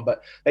that one.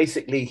 But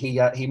basically,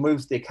 he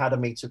moved the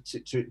academy for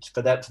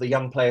the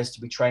young players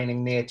to be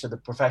training near to the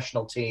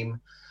professional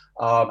team.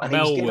 And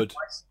Melwood.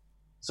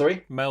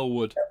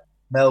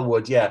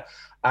 Melwood, yeah.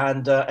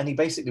 And he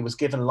basically was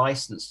given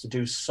license to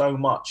do so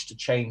much, to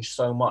change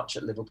so much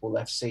at Liverpool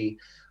FC,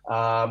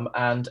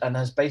 and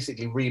has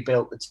basically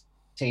rebuilt the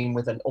team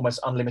with an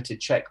almost unlimited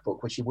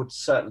checkbook, which he would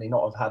certainly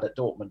not have had at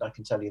Dortmund, I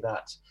can tell you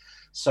that.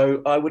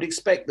 So I would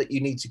expect that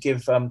you need to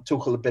give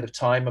Tuchel a bit of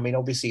time. I mean,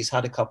 obviously he's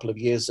had a couple of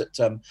years at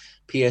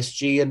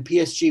PSG, and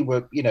PSG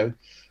were,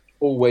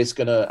 always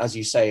going to, as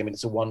you say, I mean,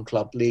 it's a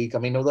one-club league. I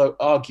mean, although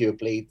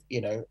arguably,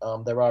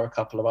 there are a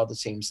couple of other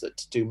teams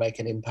that do make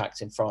an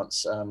impact in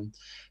France.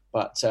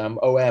 But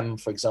OM,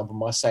 for example,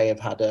 Marseille have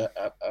had a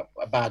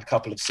bad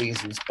couple of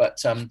seasons.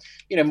 But,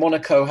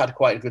 Monaco had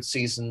quite a good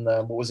season,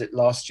 what was it,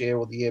 last year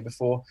or the year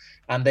before?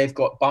 And they've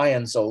got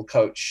Bayern's old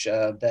coach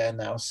there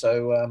now.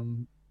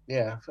 So,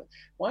 yeah.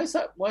 Why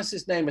has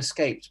his name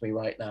escaped me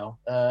right now?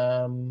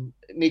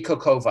 Niko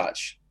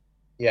Kovac.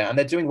 Yeah, and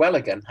they're doing well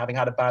again, having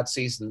had a bad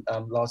season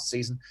last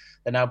season.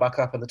 They're now back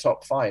up in the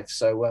top 5.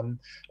 So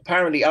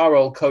apparently our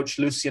old coach,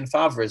 Lucien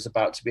Favre, is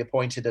about to be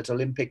appointed at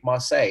Olympique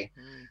Marseille.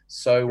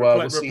 So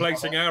we'll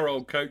replacing our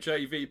old coach,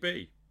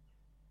 AVB.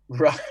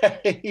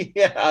 Right,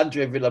 yeah,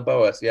 Andre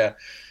Villaboas, yeah.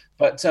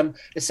 But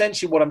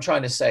essentially what I'm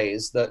trying to say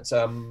is that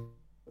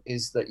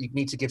you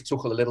need to give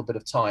Tuchel a little bit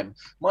of time.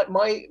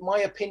 My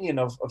opinion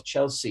of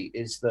Chelsea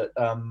is that...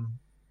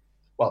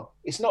 well,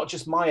 it's not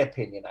just my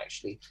opinion,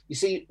 actually. You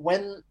see,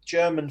 when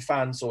German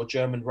fans or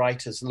German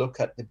writers look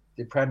at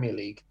the Premier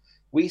League,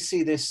 we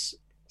see this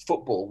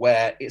football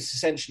where it's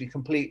essentially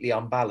completely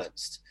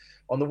unbalanced.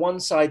 On the one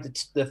side,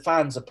 the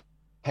fans are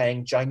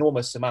paying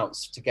ginormous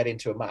amounts to get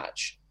into a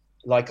match.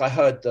 Like I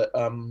heard that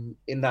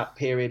in that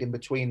period in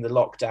between the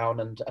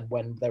lockdown and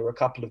when there were a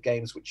couple of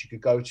games which you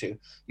could go to,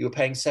 you were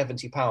paying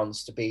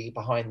 £70 to be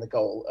behind the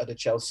goal at a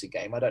Chelsea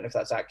game. I don't know if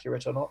that's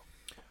accurate or not.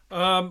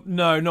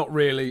 No, not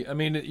really. I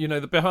mean,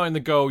 the behind the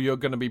goal, you're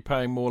going to be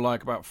paying more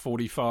like about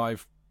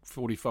 45,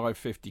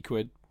 50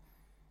 quid.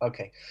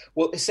 Okay.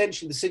 Well,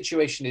 essentially, the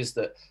situation is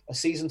that a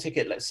season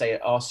ticket, let's say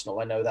at Arsenal,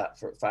 I know that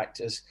for a fact,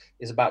 is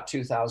about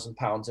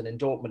 £2,000, and in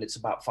Dortmund, it's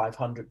about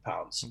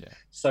 £500. Yeah.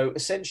 So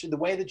essentially, the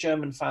way the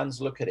German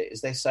fans look at it is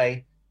they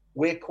say,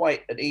 we're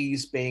quite at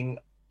ease being,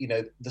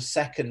 the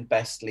second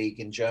best league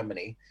in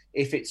Germany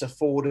if it's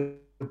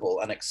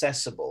affordable and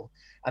accessible.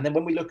 And then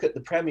when we look at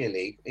the Premier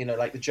League,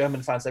 like the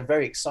German fans, they're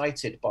very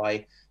excited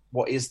by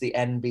what is the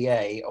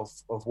NBA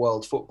of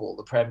world football,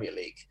 the Premier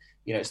League.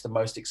 It's the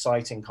most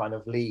exciting kind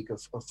of league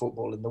of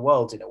football in the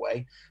world in a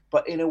way.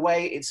 But in a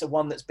way, it's a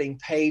one that's being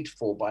paid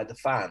for by the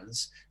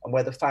fans and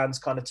where the fans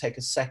kind of take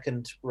a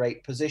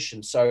second-rate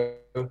position. So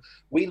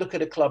we look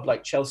at a club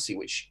like Chelsea,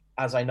 which,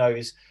 as I know,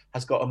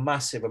 has got a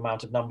massive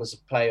amount of numbers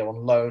of players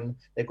on loan.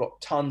 They've got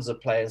tons of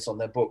players on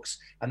their books,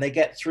 and they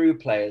get through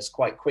players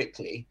quite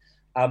quickly.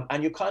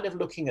 And you're kind of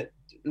looking at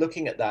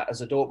that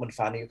as a Dortmund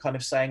fan, and you're kind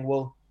of saying,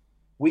 well,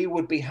 we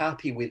would be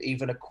happy with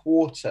even a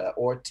quarter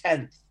or a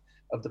tenth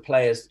of the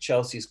players that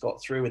Chelsea's got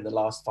through in the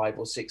last 5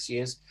 or 6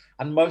 years,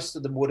 and most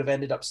of them would have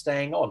ended up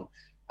staying on.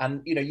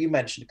 And you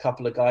mentioned a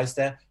couple of guys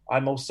there.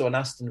 I'm also an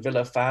Aston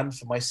Villa fan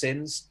for my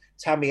sins.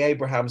 Tammy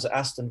Abrahams at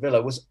Aston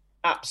Villa was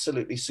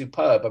absolutely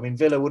superb. I mean,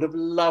 Villa would have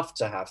loved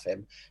to have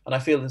him, and I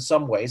feel in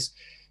some ways,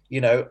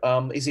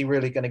 is he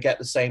really going to get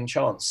the same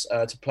chance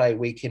to play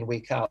week in,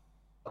 week out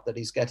that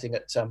he's getting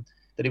at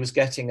that he was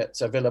getting at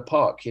Villa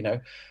Park? I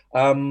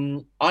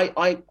don't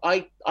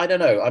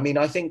know. I mean,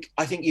 I think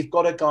you've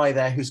got a guy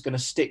there who's going to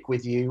stick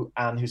with you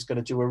and who's going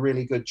to do a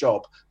really good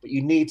job, but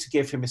you need to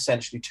give him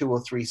essentially 2 or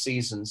 3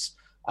 seasons.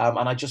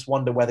 And I just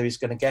wonder whether he's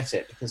going to get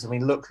it, because I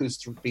mean, look who's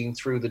been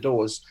through the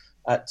doors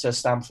at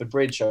Stamford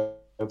Bridge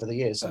over the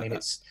years. I mean,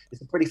 it's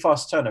a pretty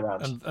fast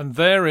turnaround. And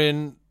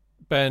therein,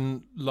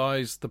 Ben,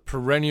 lies the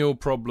perennial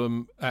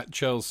problem at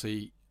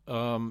Chelsea.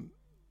 And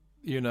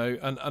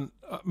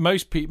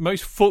most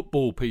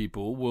football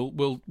people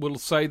will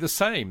say the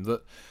same,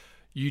 that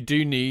you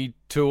do need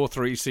 2 or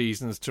 3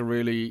 seasons to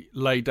really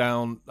lay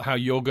down how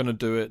you're going to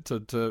do it,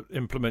 to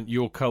implement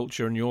your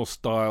culture and your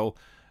style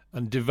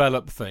and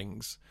develop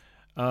things.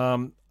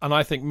 And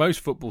I think most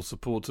football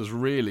supporters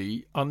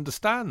really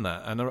understand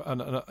that.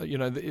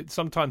 And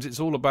sometimes it's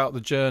all about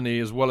the journey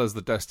as well as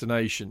the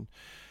destination.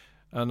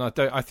 And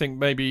I think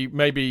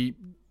maybe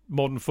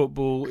modern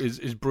football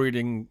is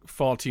breeding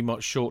far too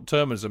much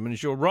short-termism.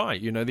 And you're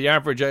right, the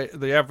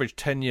average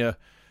tenure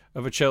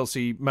of a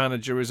Chelsea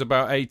manager is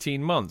about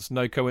 18 months.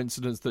 No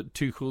coincidence that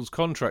Tuchel's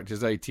contract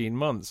is 18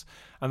 months.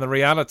 And the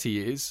reality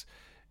is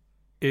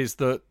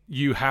that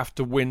you have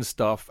to win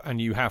stuff, and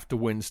you have to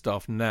win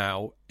stuff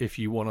now if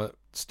you want to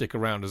stick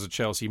around as a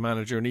Chelsea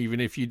manager. And even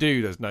if you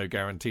do, there's no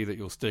guarantee that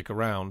you'll stick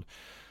around.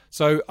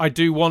 So I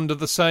do wonder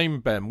the same,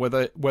 Ben,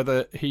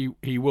 whether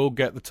he will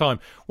get the time.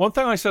 One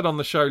thing I said on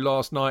the show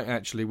last night,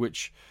 actually,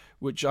 which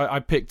I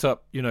picked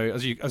up,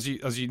 as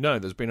you know,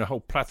 there's been a whole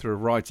plethora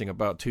of writing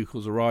about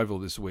Tuchel's arrival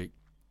this week.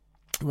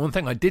 One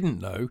thing I didn't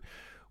know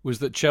was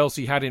that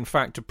Chelsea had in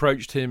fact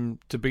approached him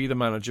to be the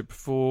manager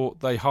before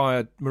they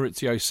hired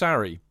Maurizio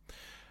Sarri.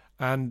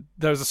 And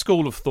there's a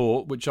school of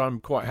thought which I'm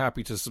quite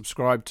happy to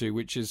subscribe to,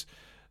 which is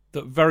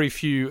that very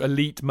few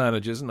elite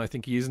managers, and I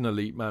think he is an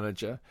elite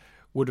manager,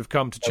 would have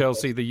come to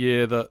Chelsea the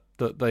year that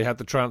they had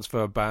the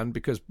transfer ban,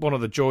 because one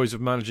of the joys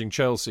of managing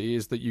Chelsea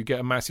is that you get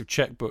a massive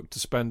checkbook to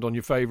spend on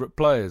your favourite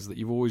players that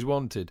you've always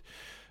wanted.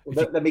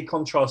 Let me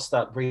contrast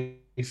that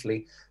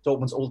briefly.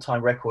 Dortmund's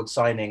all-time record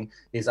signing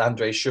is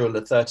Andre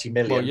Schürrle, 30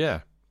 million. Well,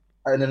 yeah.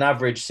 In an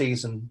average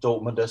season,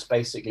 Dortmunders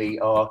basically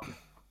are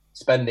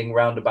spending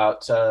round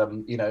about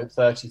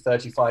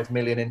 35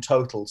 million in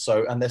total.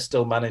 So, and they're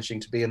still managing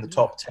to be in the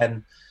top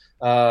 10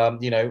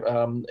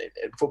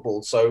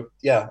 football. So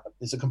yeah,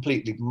 there's a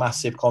completely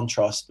massive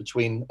contrast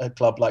between a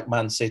club like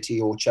Man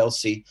City or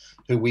Chelsea,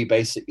 who we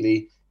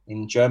basically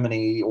in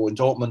Germany or in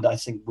Dortmund, I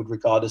think, would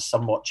regard as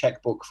somewhat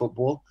checkbook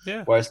football.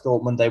 Yeah. Whereas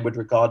Dortmund, they would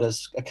regard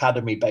as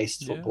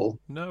academy-based football.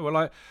 No,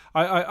 well,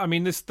 I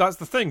mean, that's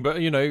the thing. But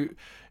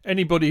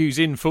anybody who's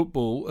in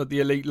football at the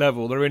elite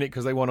level, they're in it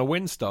because they want to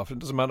win stuff. It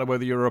doesn't matter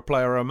whether you're a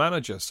player or a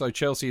manager. So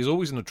Chelsea is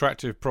always an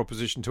attractive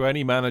proposition to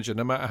any manager,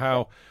 no matter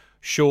how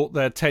short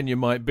their tenure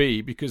might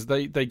be, because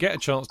they get a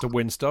chance to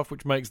win stuff,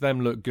 which makes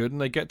them look good, and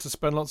they get to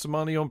spend lots of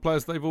money on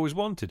players they've always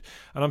wanted.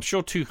 And I'm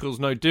sure Tuchel's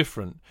no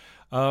different.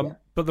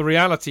 But the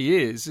reality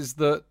is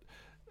that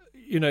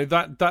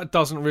that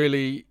doesn't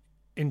really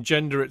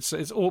engender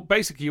it's all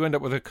basically you end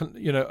up with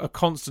a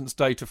constant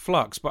state of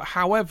flux. But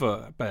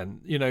however,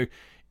 Ben,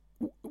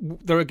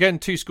 there are again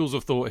 2 schools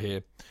of thought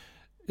here.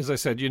 As I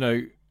said,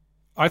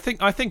 I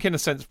think in a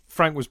sense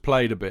Frank was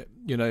played a bit.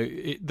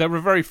 There were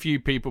very few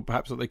people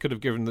perhaps that they could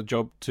have given the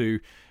job to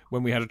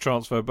when we had a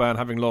transfer ban,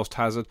 having lost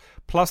Hazard.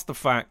 Plus the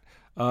fact,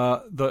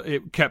 that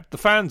it kept the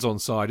fans on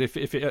side if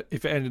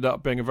it ended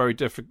up being a very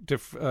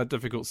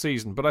difficult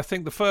season. But I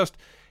think the first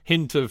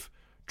hint of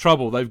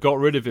trouble, they've got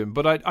rid of him.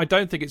 But I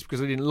don't think it's because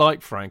they didn't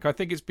like Frank. I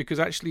think it's because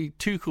actually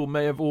Tuchel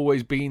may have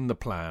always been the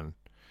plan.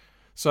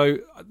 So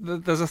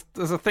there's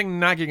a thing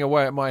nagging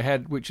away at my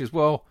head, which is,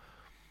 well,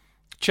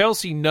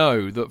 Chelsea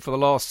know that for the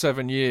last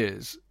 7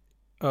 years,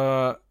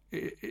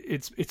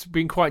 it's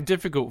been quite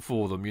difficult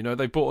for them. You know,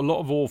 they bought a lot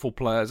of awful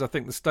players. I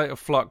think the state of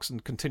flux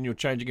and continual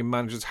changing in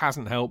managers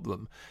hasn't helped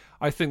them.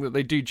 I think that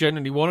they do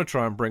genuinely want to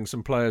try and bring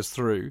some players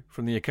through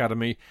from the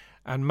academy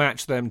and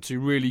match them to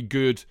really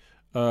good,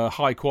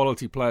 high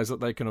quality players that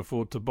they can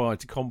afford to buy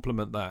to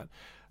complement that.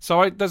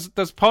 So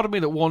there's part of me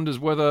that wonders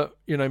whether,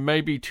 you know,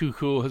 maybe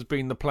Tuchel has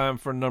been the plan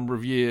for a number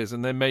of years,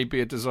 and there may be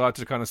a desire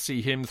to kind of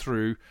see him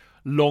through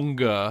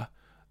longer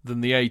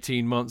than the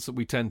 18 months that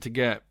we tend to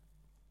get.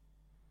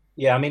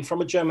 Yeah, I mean,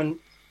 from a Germanophile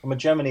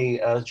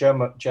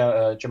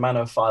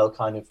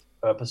kind of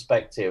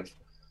perspective,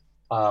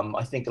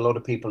 I think a lot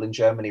of people in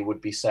Germany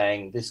would be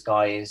saying this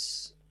guy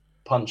is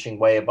punching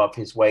way above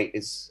his weight.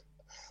 It's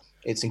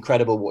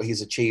incredible what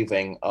he's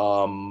achieving,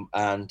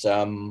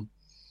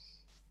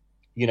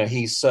 you know,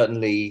 he's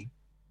certainly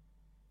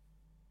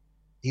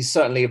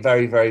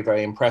very, very,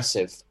 very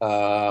impressive.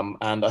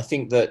 And I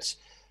think that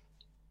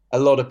a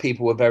lot of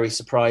people were very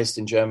surprised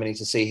in Germany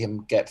to see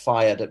him get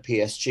fired at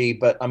PSG.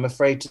 But I'm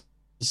afraid to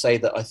say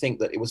that I think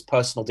that it was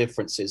personal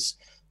differences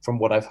from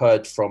what I've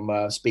heard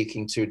from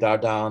speaking to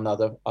Dardan,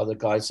 other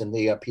guys in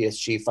the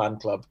PSG fan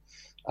club,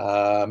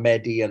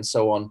 Mehdi and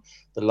so on,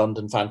 the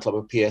London fan club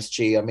of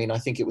PSG. I mean, I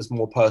think it was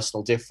more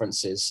personal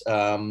differences.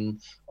 I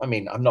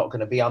mean, I'm not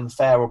going to be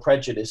unfair or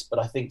prejudiced, but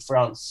I think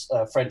French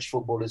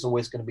football is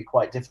always going to be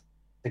quite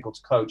difficult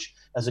to coach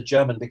as a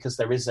German, because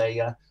there is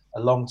a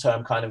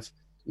long-term kind of,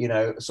 you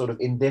know, sort of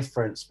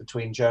indifference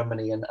between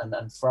Germany and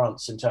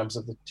France in terms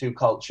of the two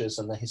cultures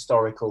and the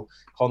historical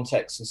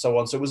context and so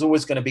on. So it was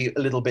always going to be a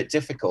little bit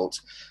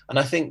difficult. And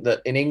I think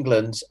that in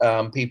England,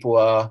 people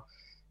are,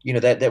 you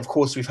know, of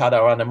course, we've had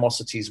our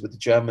animosities with the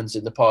Germans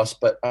in the past,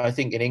 but I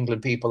think in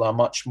England, people are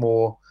much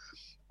more,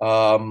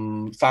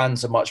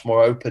 fans are much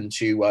more open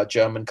to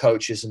German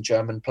coaches and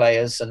German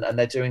players, and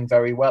they're doing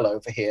very well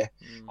over here.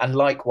 And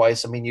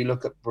likewise, I mean, you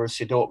look at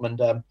Borussia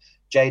Dortmund,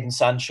 Jadon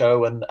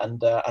Sancho and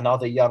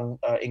other young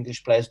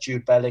English players,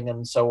 Jude Bellingham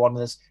and so on.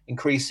 There's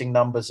increasing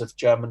numbers of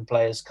German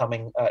players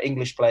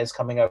English players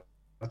coming over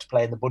to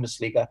play in the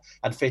Bundesliga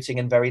and fitting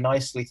in very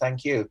nicely.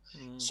 Thank you.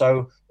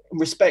 So in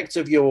respect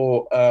of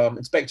your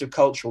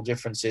cultural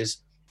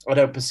differences, I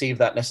don't perceive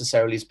that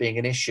necessarily as being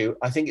an issue.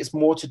 I think it's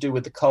more to do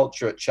with the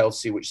culture at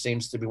Chelsea, which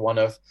seems to be one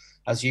of,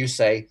 as you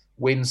say,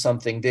 win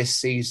something this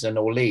season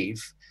or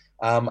leave.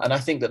 And I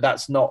think that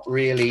that's not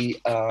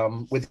really,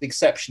 with the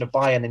exception of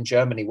Bayern in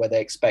Germany, where they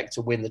expect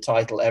to win the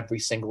title every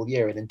single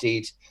year. And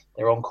indeed,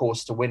 they're on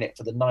course to win it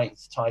for the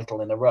 9th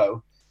title in a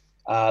row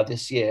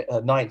this year,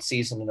 9th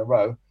season in a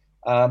row.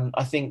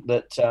 I think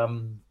that,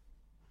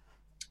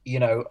 you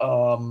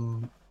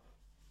know,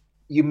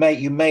 you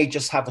may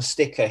just have a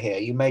sticker here.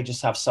 You may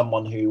just have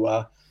someone who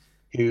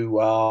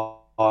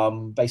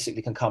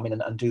basically can come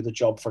in and do the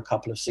job for a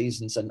couple of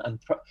seasons and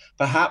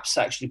perhaps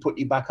actually put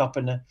you back up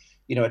in a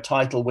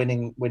title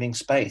winning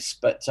space.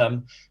 But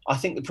I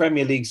think the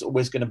Premier League's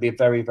always going to be a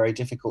very, very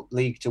difficult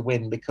league to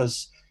win,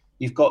 because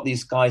you've got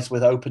these guys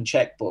with open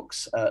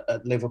checkbooks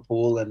at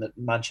Liverpool and at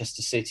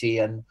Manchester City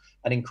and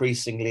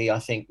increasingly, I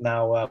think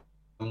now, at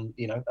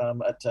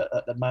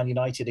Man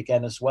United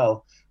again as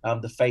well.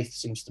 The faith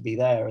seems to be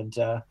there, and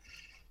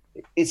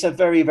it's a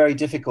very, very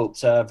difficult,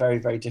 very,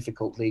 very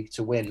difficult league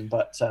to win.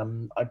 But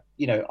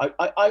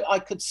I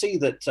could see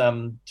that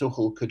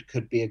Tuchel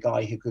could be a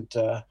guy who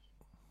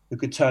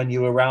could turn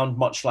you around,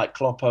 much like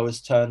Kloppo has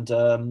turned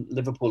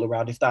Liverpool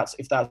around, if that's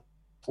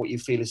what you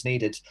feel is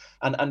needed.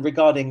 And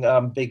regarding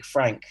Big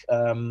Frank,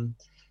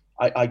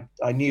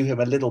 I knew him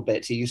a little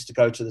bit. He used to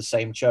go to the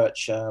same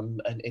church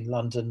in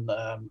London,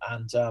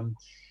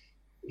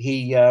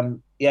 he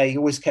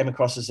always came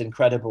across as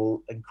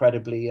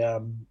incredibly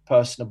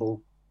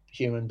personable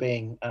human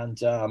being,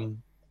 and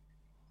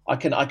I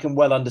can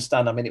well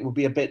understand. I mean, it would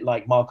be a bit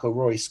like Marco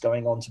Reus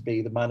going on to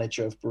be the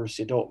manager of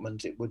Borussia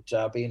Dortmund. It would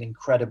be an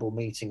incredible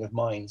meeting of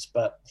minds.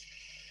 But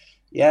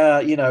yeah,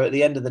 you know, at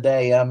the end of the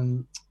day,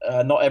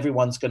 not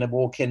everyone's going to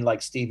walk in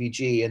like Stevie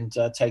G and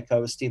take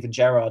over Steven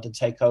Gerrard and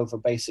take over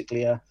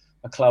basically a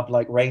club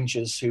like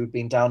Rangers, who've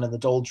been down in the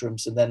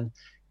doldrums, and then,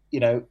 you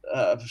know,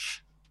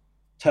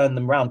 turn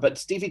them round. But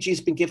Stevie G's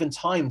been given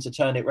time to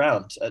turn it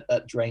round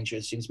at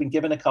Rangers. He's been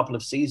given a couple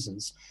of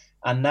seasons,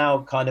 and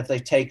now kind of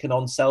they've taken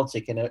on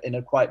Celtic in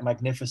a quite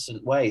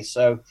magnificent way.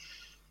 So,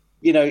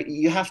 you know,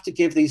 you have to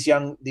give you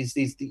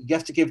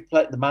have to give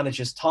the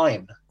managers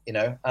time, you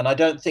know, and I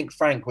don't think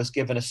Frank was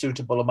given a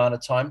suitable amount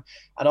of time.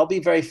 And I'll be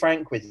very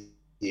frank with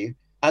you,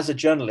 as a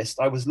journalist,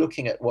 I was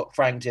looking at what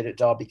Frank did at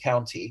Derby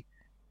County,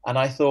 and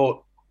I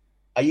thought,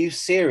 are you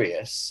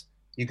serious?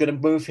 You're going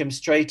to move him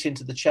straight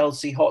into the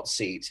Chelsea hot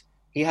seat?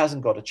 He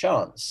hasn't got a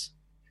chance.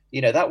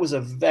 You know, that was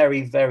a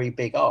very, very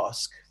big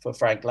ask for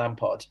Frank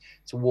Lampard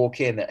to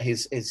walk in at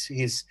his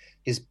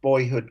his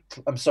boyhood.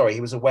 I'm sorry,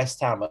 he was a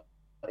West Ham.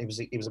 He was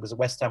a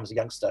West Ham as a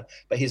youngster,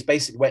 but his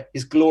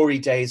glory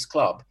days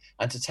club,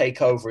 and to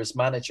take over as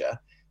manager.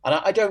 And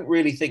I don't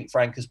really think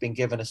Frank has been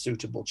given a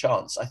suitable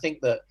chance. I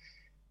think that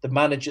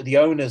the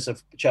owners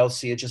of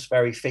Chelsea are just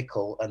very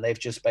fickle, and they've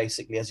just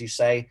basically, as you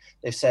say,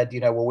 they've said,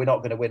 well, we're not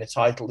going to win a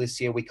title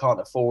this year. We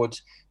can't afford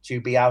to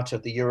be out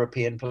of the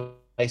European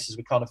places.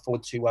 We can't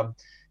afford to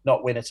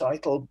not win a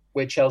title.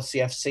 We're Chelsea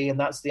FC, and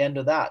that's the end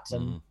of that.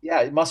 And yeah,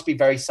 it must be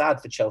very sad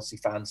for Chelsea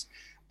fans,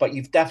 but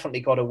you've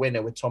definitely got a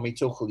winner with Tommy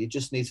Tuchel. You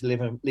just need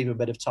to leave a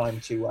bit of time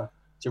to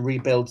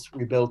rebuild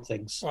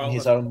things in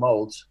his own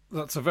mould.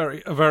 That's a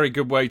very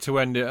good way to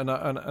end it.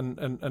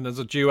 And there's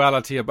a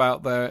duality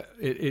about there.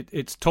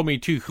 It's Tommy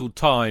Tuchel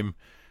time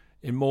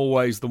in more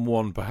ways than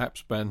one,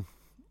 perhaps, Ben.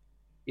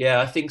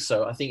 Yeah, I think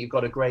so. I think you've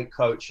got a great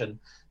coach, and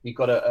you've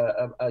got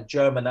a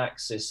German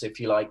axis, if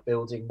you like,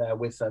 building there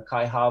with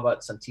Kai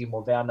Havertz and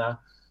Timo Werner.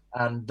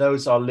 And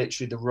those are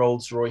literally the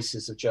Rolls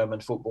Royces of German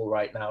football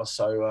right now.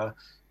 So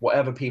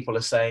whatever people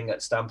are saying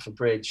at Stamford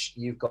Bridge,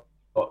 you've got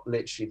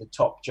literally the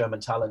top German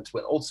talent,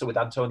 also with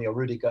Antonio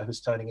Rudiger, who's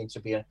turning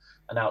into be an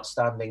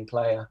outstanding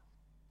player.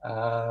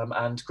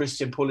 And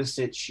Christian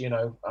Pulisic,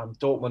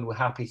 Dortmund were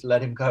happy to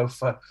let him go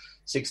for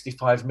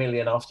 65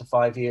 million after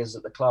 5 years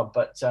at the club.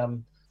 But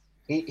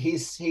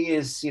he's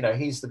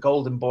the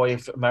golden boy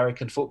of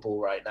American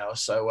football right now.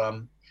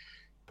 So,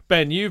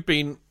 Ben, you've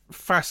been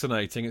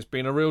fascinating. It's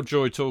been a real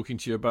joy talking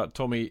to you about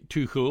Tommy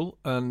Tuchel,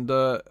 and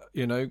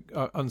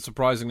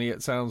unsurprisingly,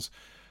 it sounds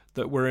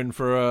that we're in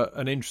for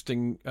an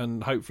interesting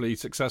and hopefully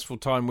successful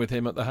time with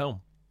him at the helm.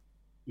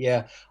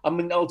 Yeah, I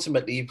mean,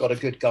 ultimately, you've got a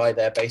good guy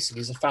there. Basically,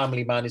 he's a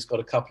family man. He's got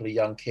a couple of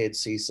young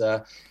kids. He's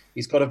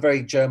got a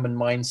very German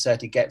mindset.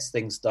 He gets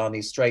things done.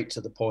 He's straight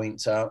to the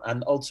point.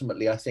 And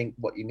ultimately, I think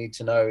what you need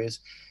to know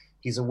is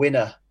he's a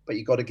winner, but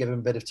you've got to give him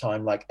a bit of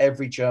time. Like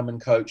every German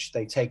coach,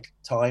 they take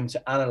time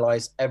to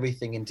analyze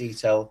everything in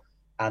detail,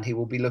 and he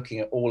will be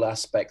looking at all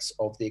aspects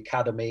of the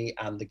academy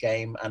and the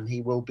game, and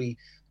he will be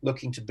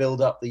looking to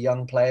build up the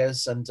young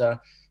players and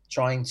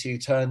trying to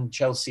turn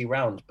Chelsea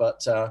round.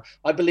 But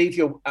I believe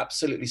you're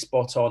absolutely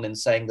spot on in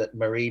saying that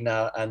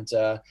Marina and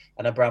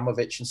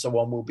Abramovich and so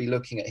on will be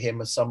looking at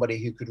him as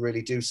somebody who could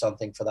really do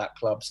something for that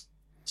club.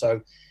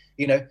 So,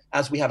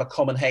 as we have a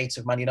common hate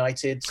of Man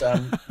United,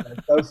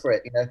 go for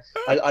it.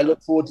 I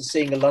look forward to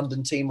seeing a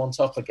London team on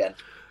top again.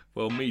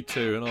 Well, me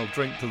too, and I'll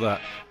drink to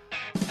that.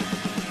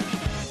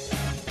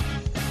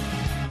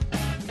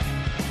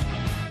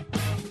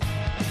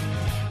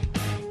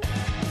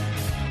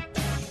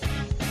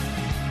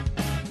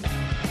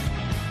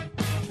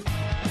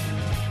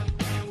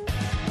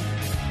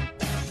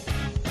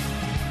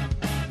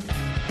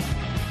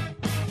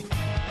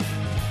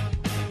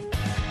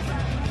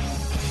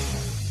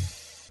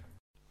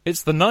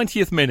 It's the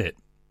 90th minute.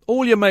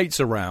 All your mates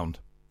around.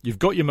 You've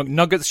got your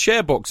McNuggets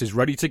share boxes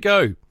ready to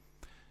go.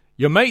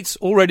 Your mates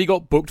already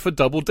got booked for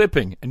double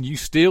dipping, and you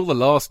steal the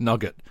last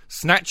nugget,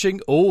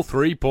 snatching all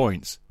 3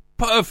 points.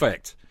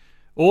 Perfect.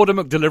 Order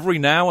McDelivery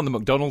now on the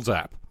McDonald's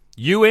app.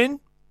 You in?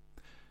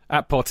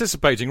 At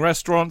participating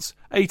restaurants,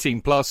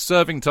 18 plus,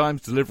 serving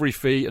times, delivery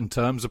fee and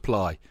terms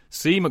apply.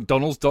 See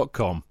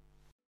mcdonalds.com.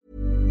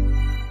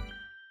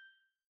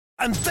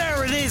 And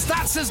there it is,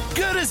 that's as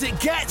good as it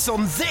gets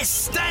on this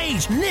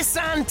stage.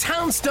 Nissan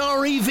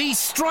Townstar EV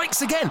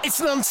strikes again. It's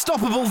an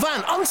unstoppable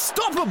van,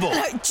 unstoppable.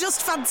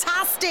 Just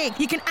fantastic.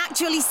 You can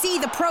actually see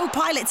the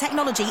ProPilot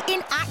technology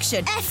in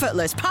action.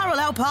 Effortless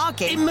parallel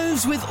parking. It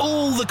moves with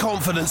all the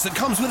confidence that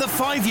comes with a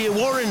 5-year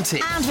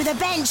warranty. And with a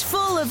bench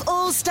full of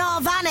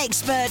all-star van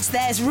experts,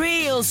 there's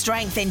real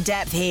strength in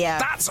depth here.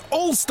 That's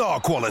all-star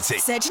quality.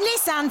 Search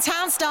Nissan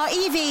Townstar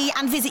EV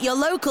and visit your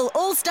local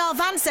all-star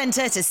van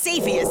centre to see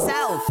for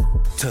yourself.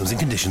 Terms and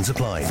conditions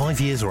apply.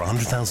 5 years or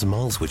 100,000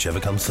 miles,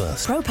 whichever comes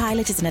first.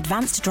 ProPilot is an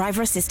advanced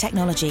driver assist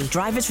technology.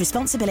 Driver's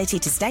responsibility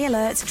to stay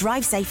alert,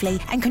 drive safely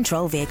and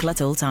control vehicle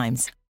at all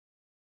times.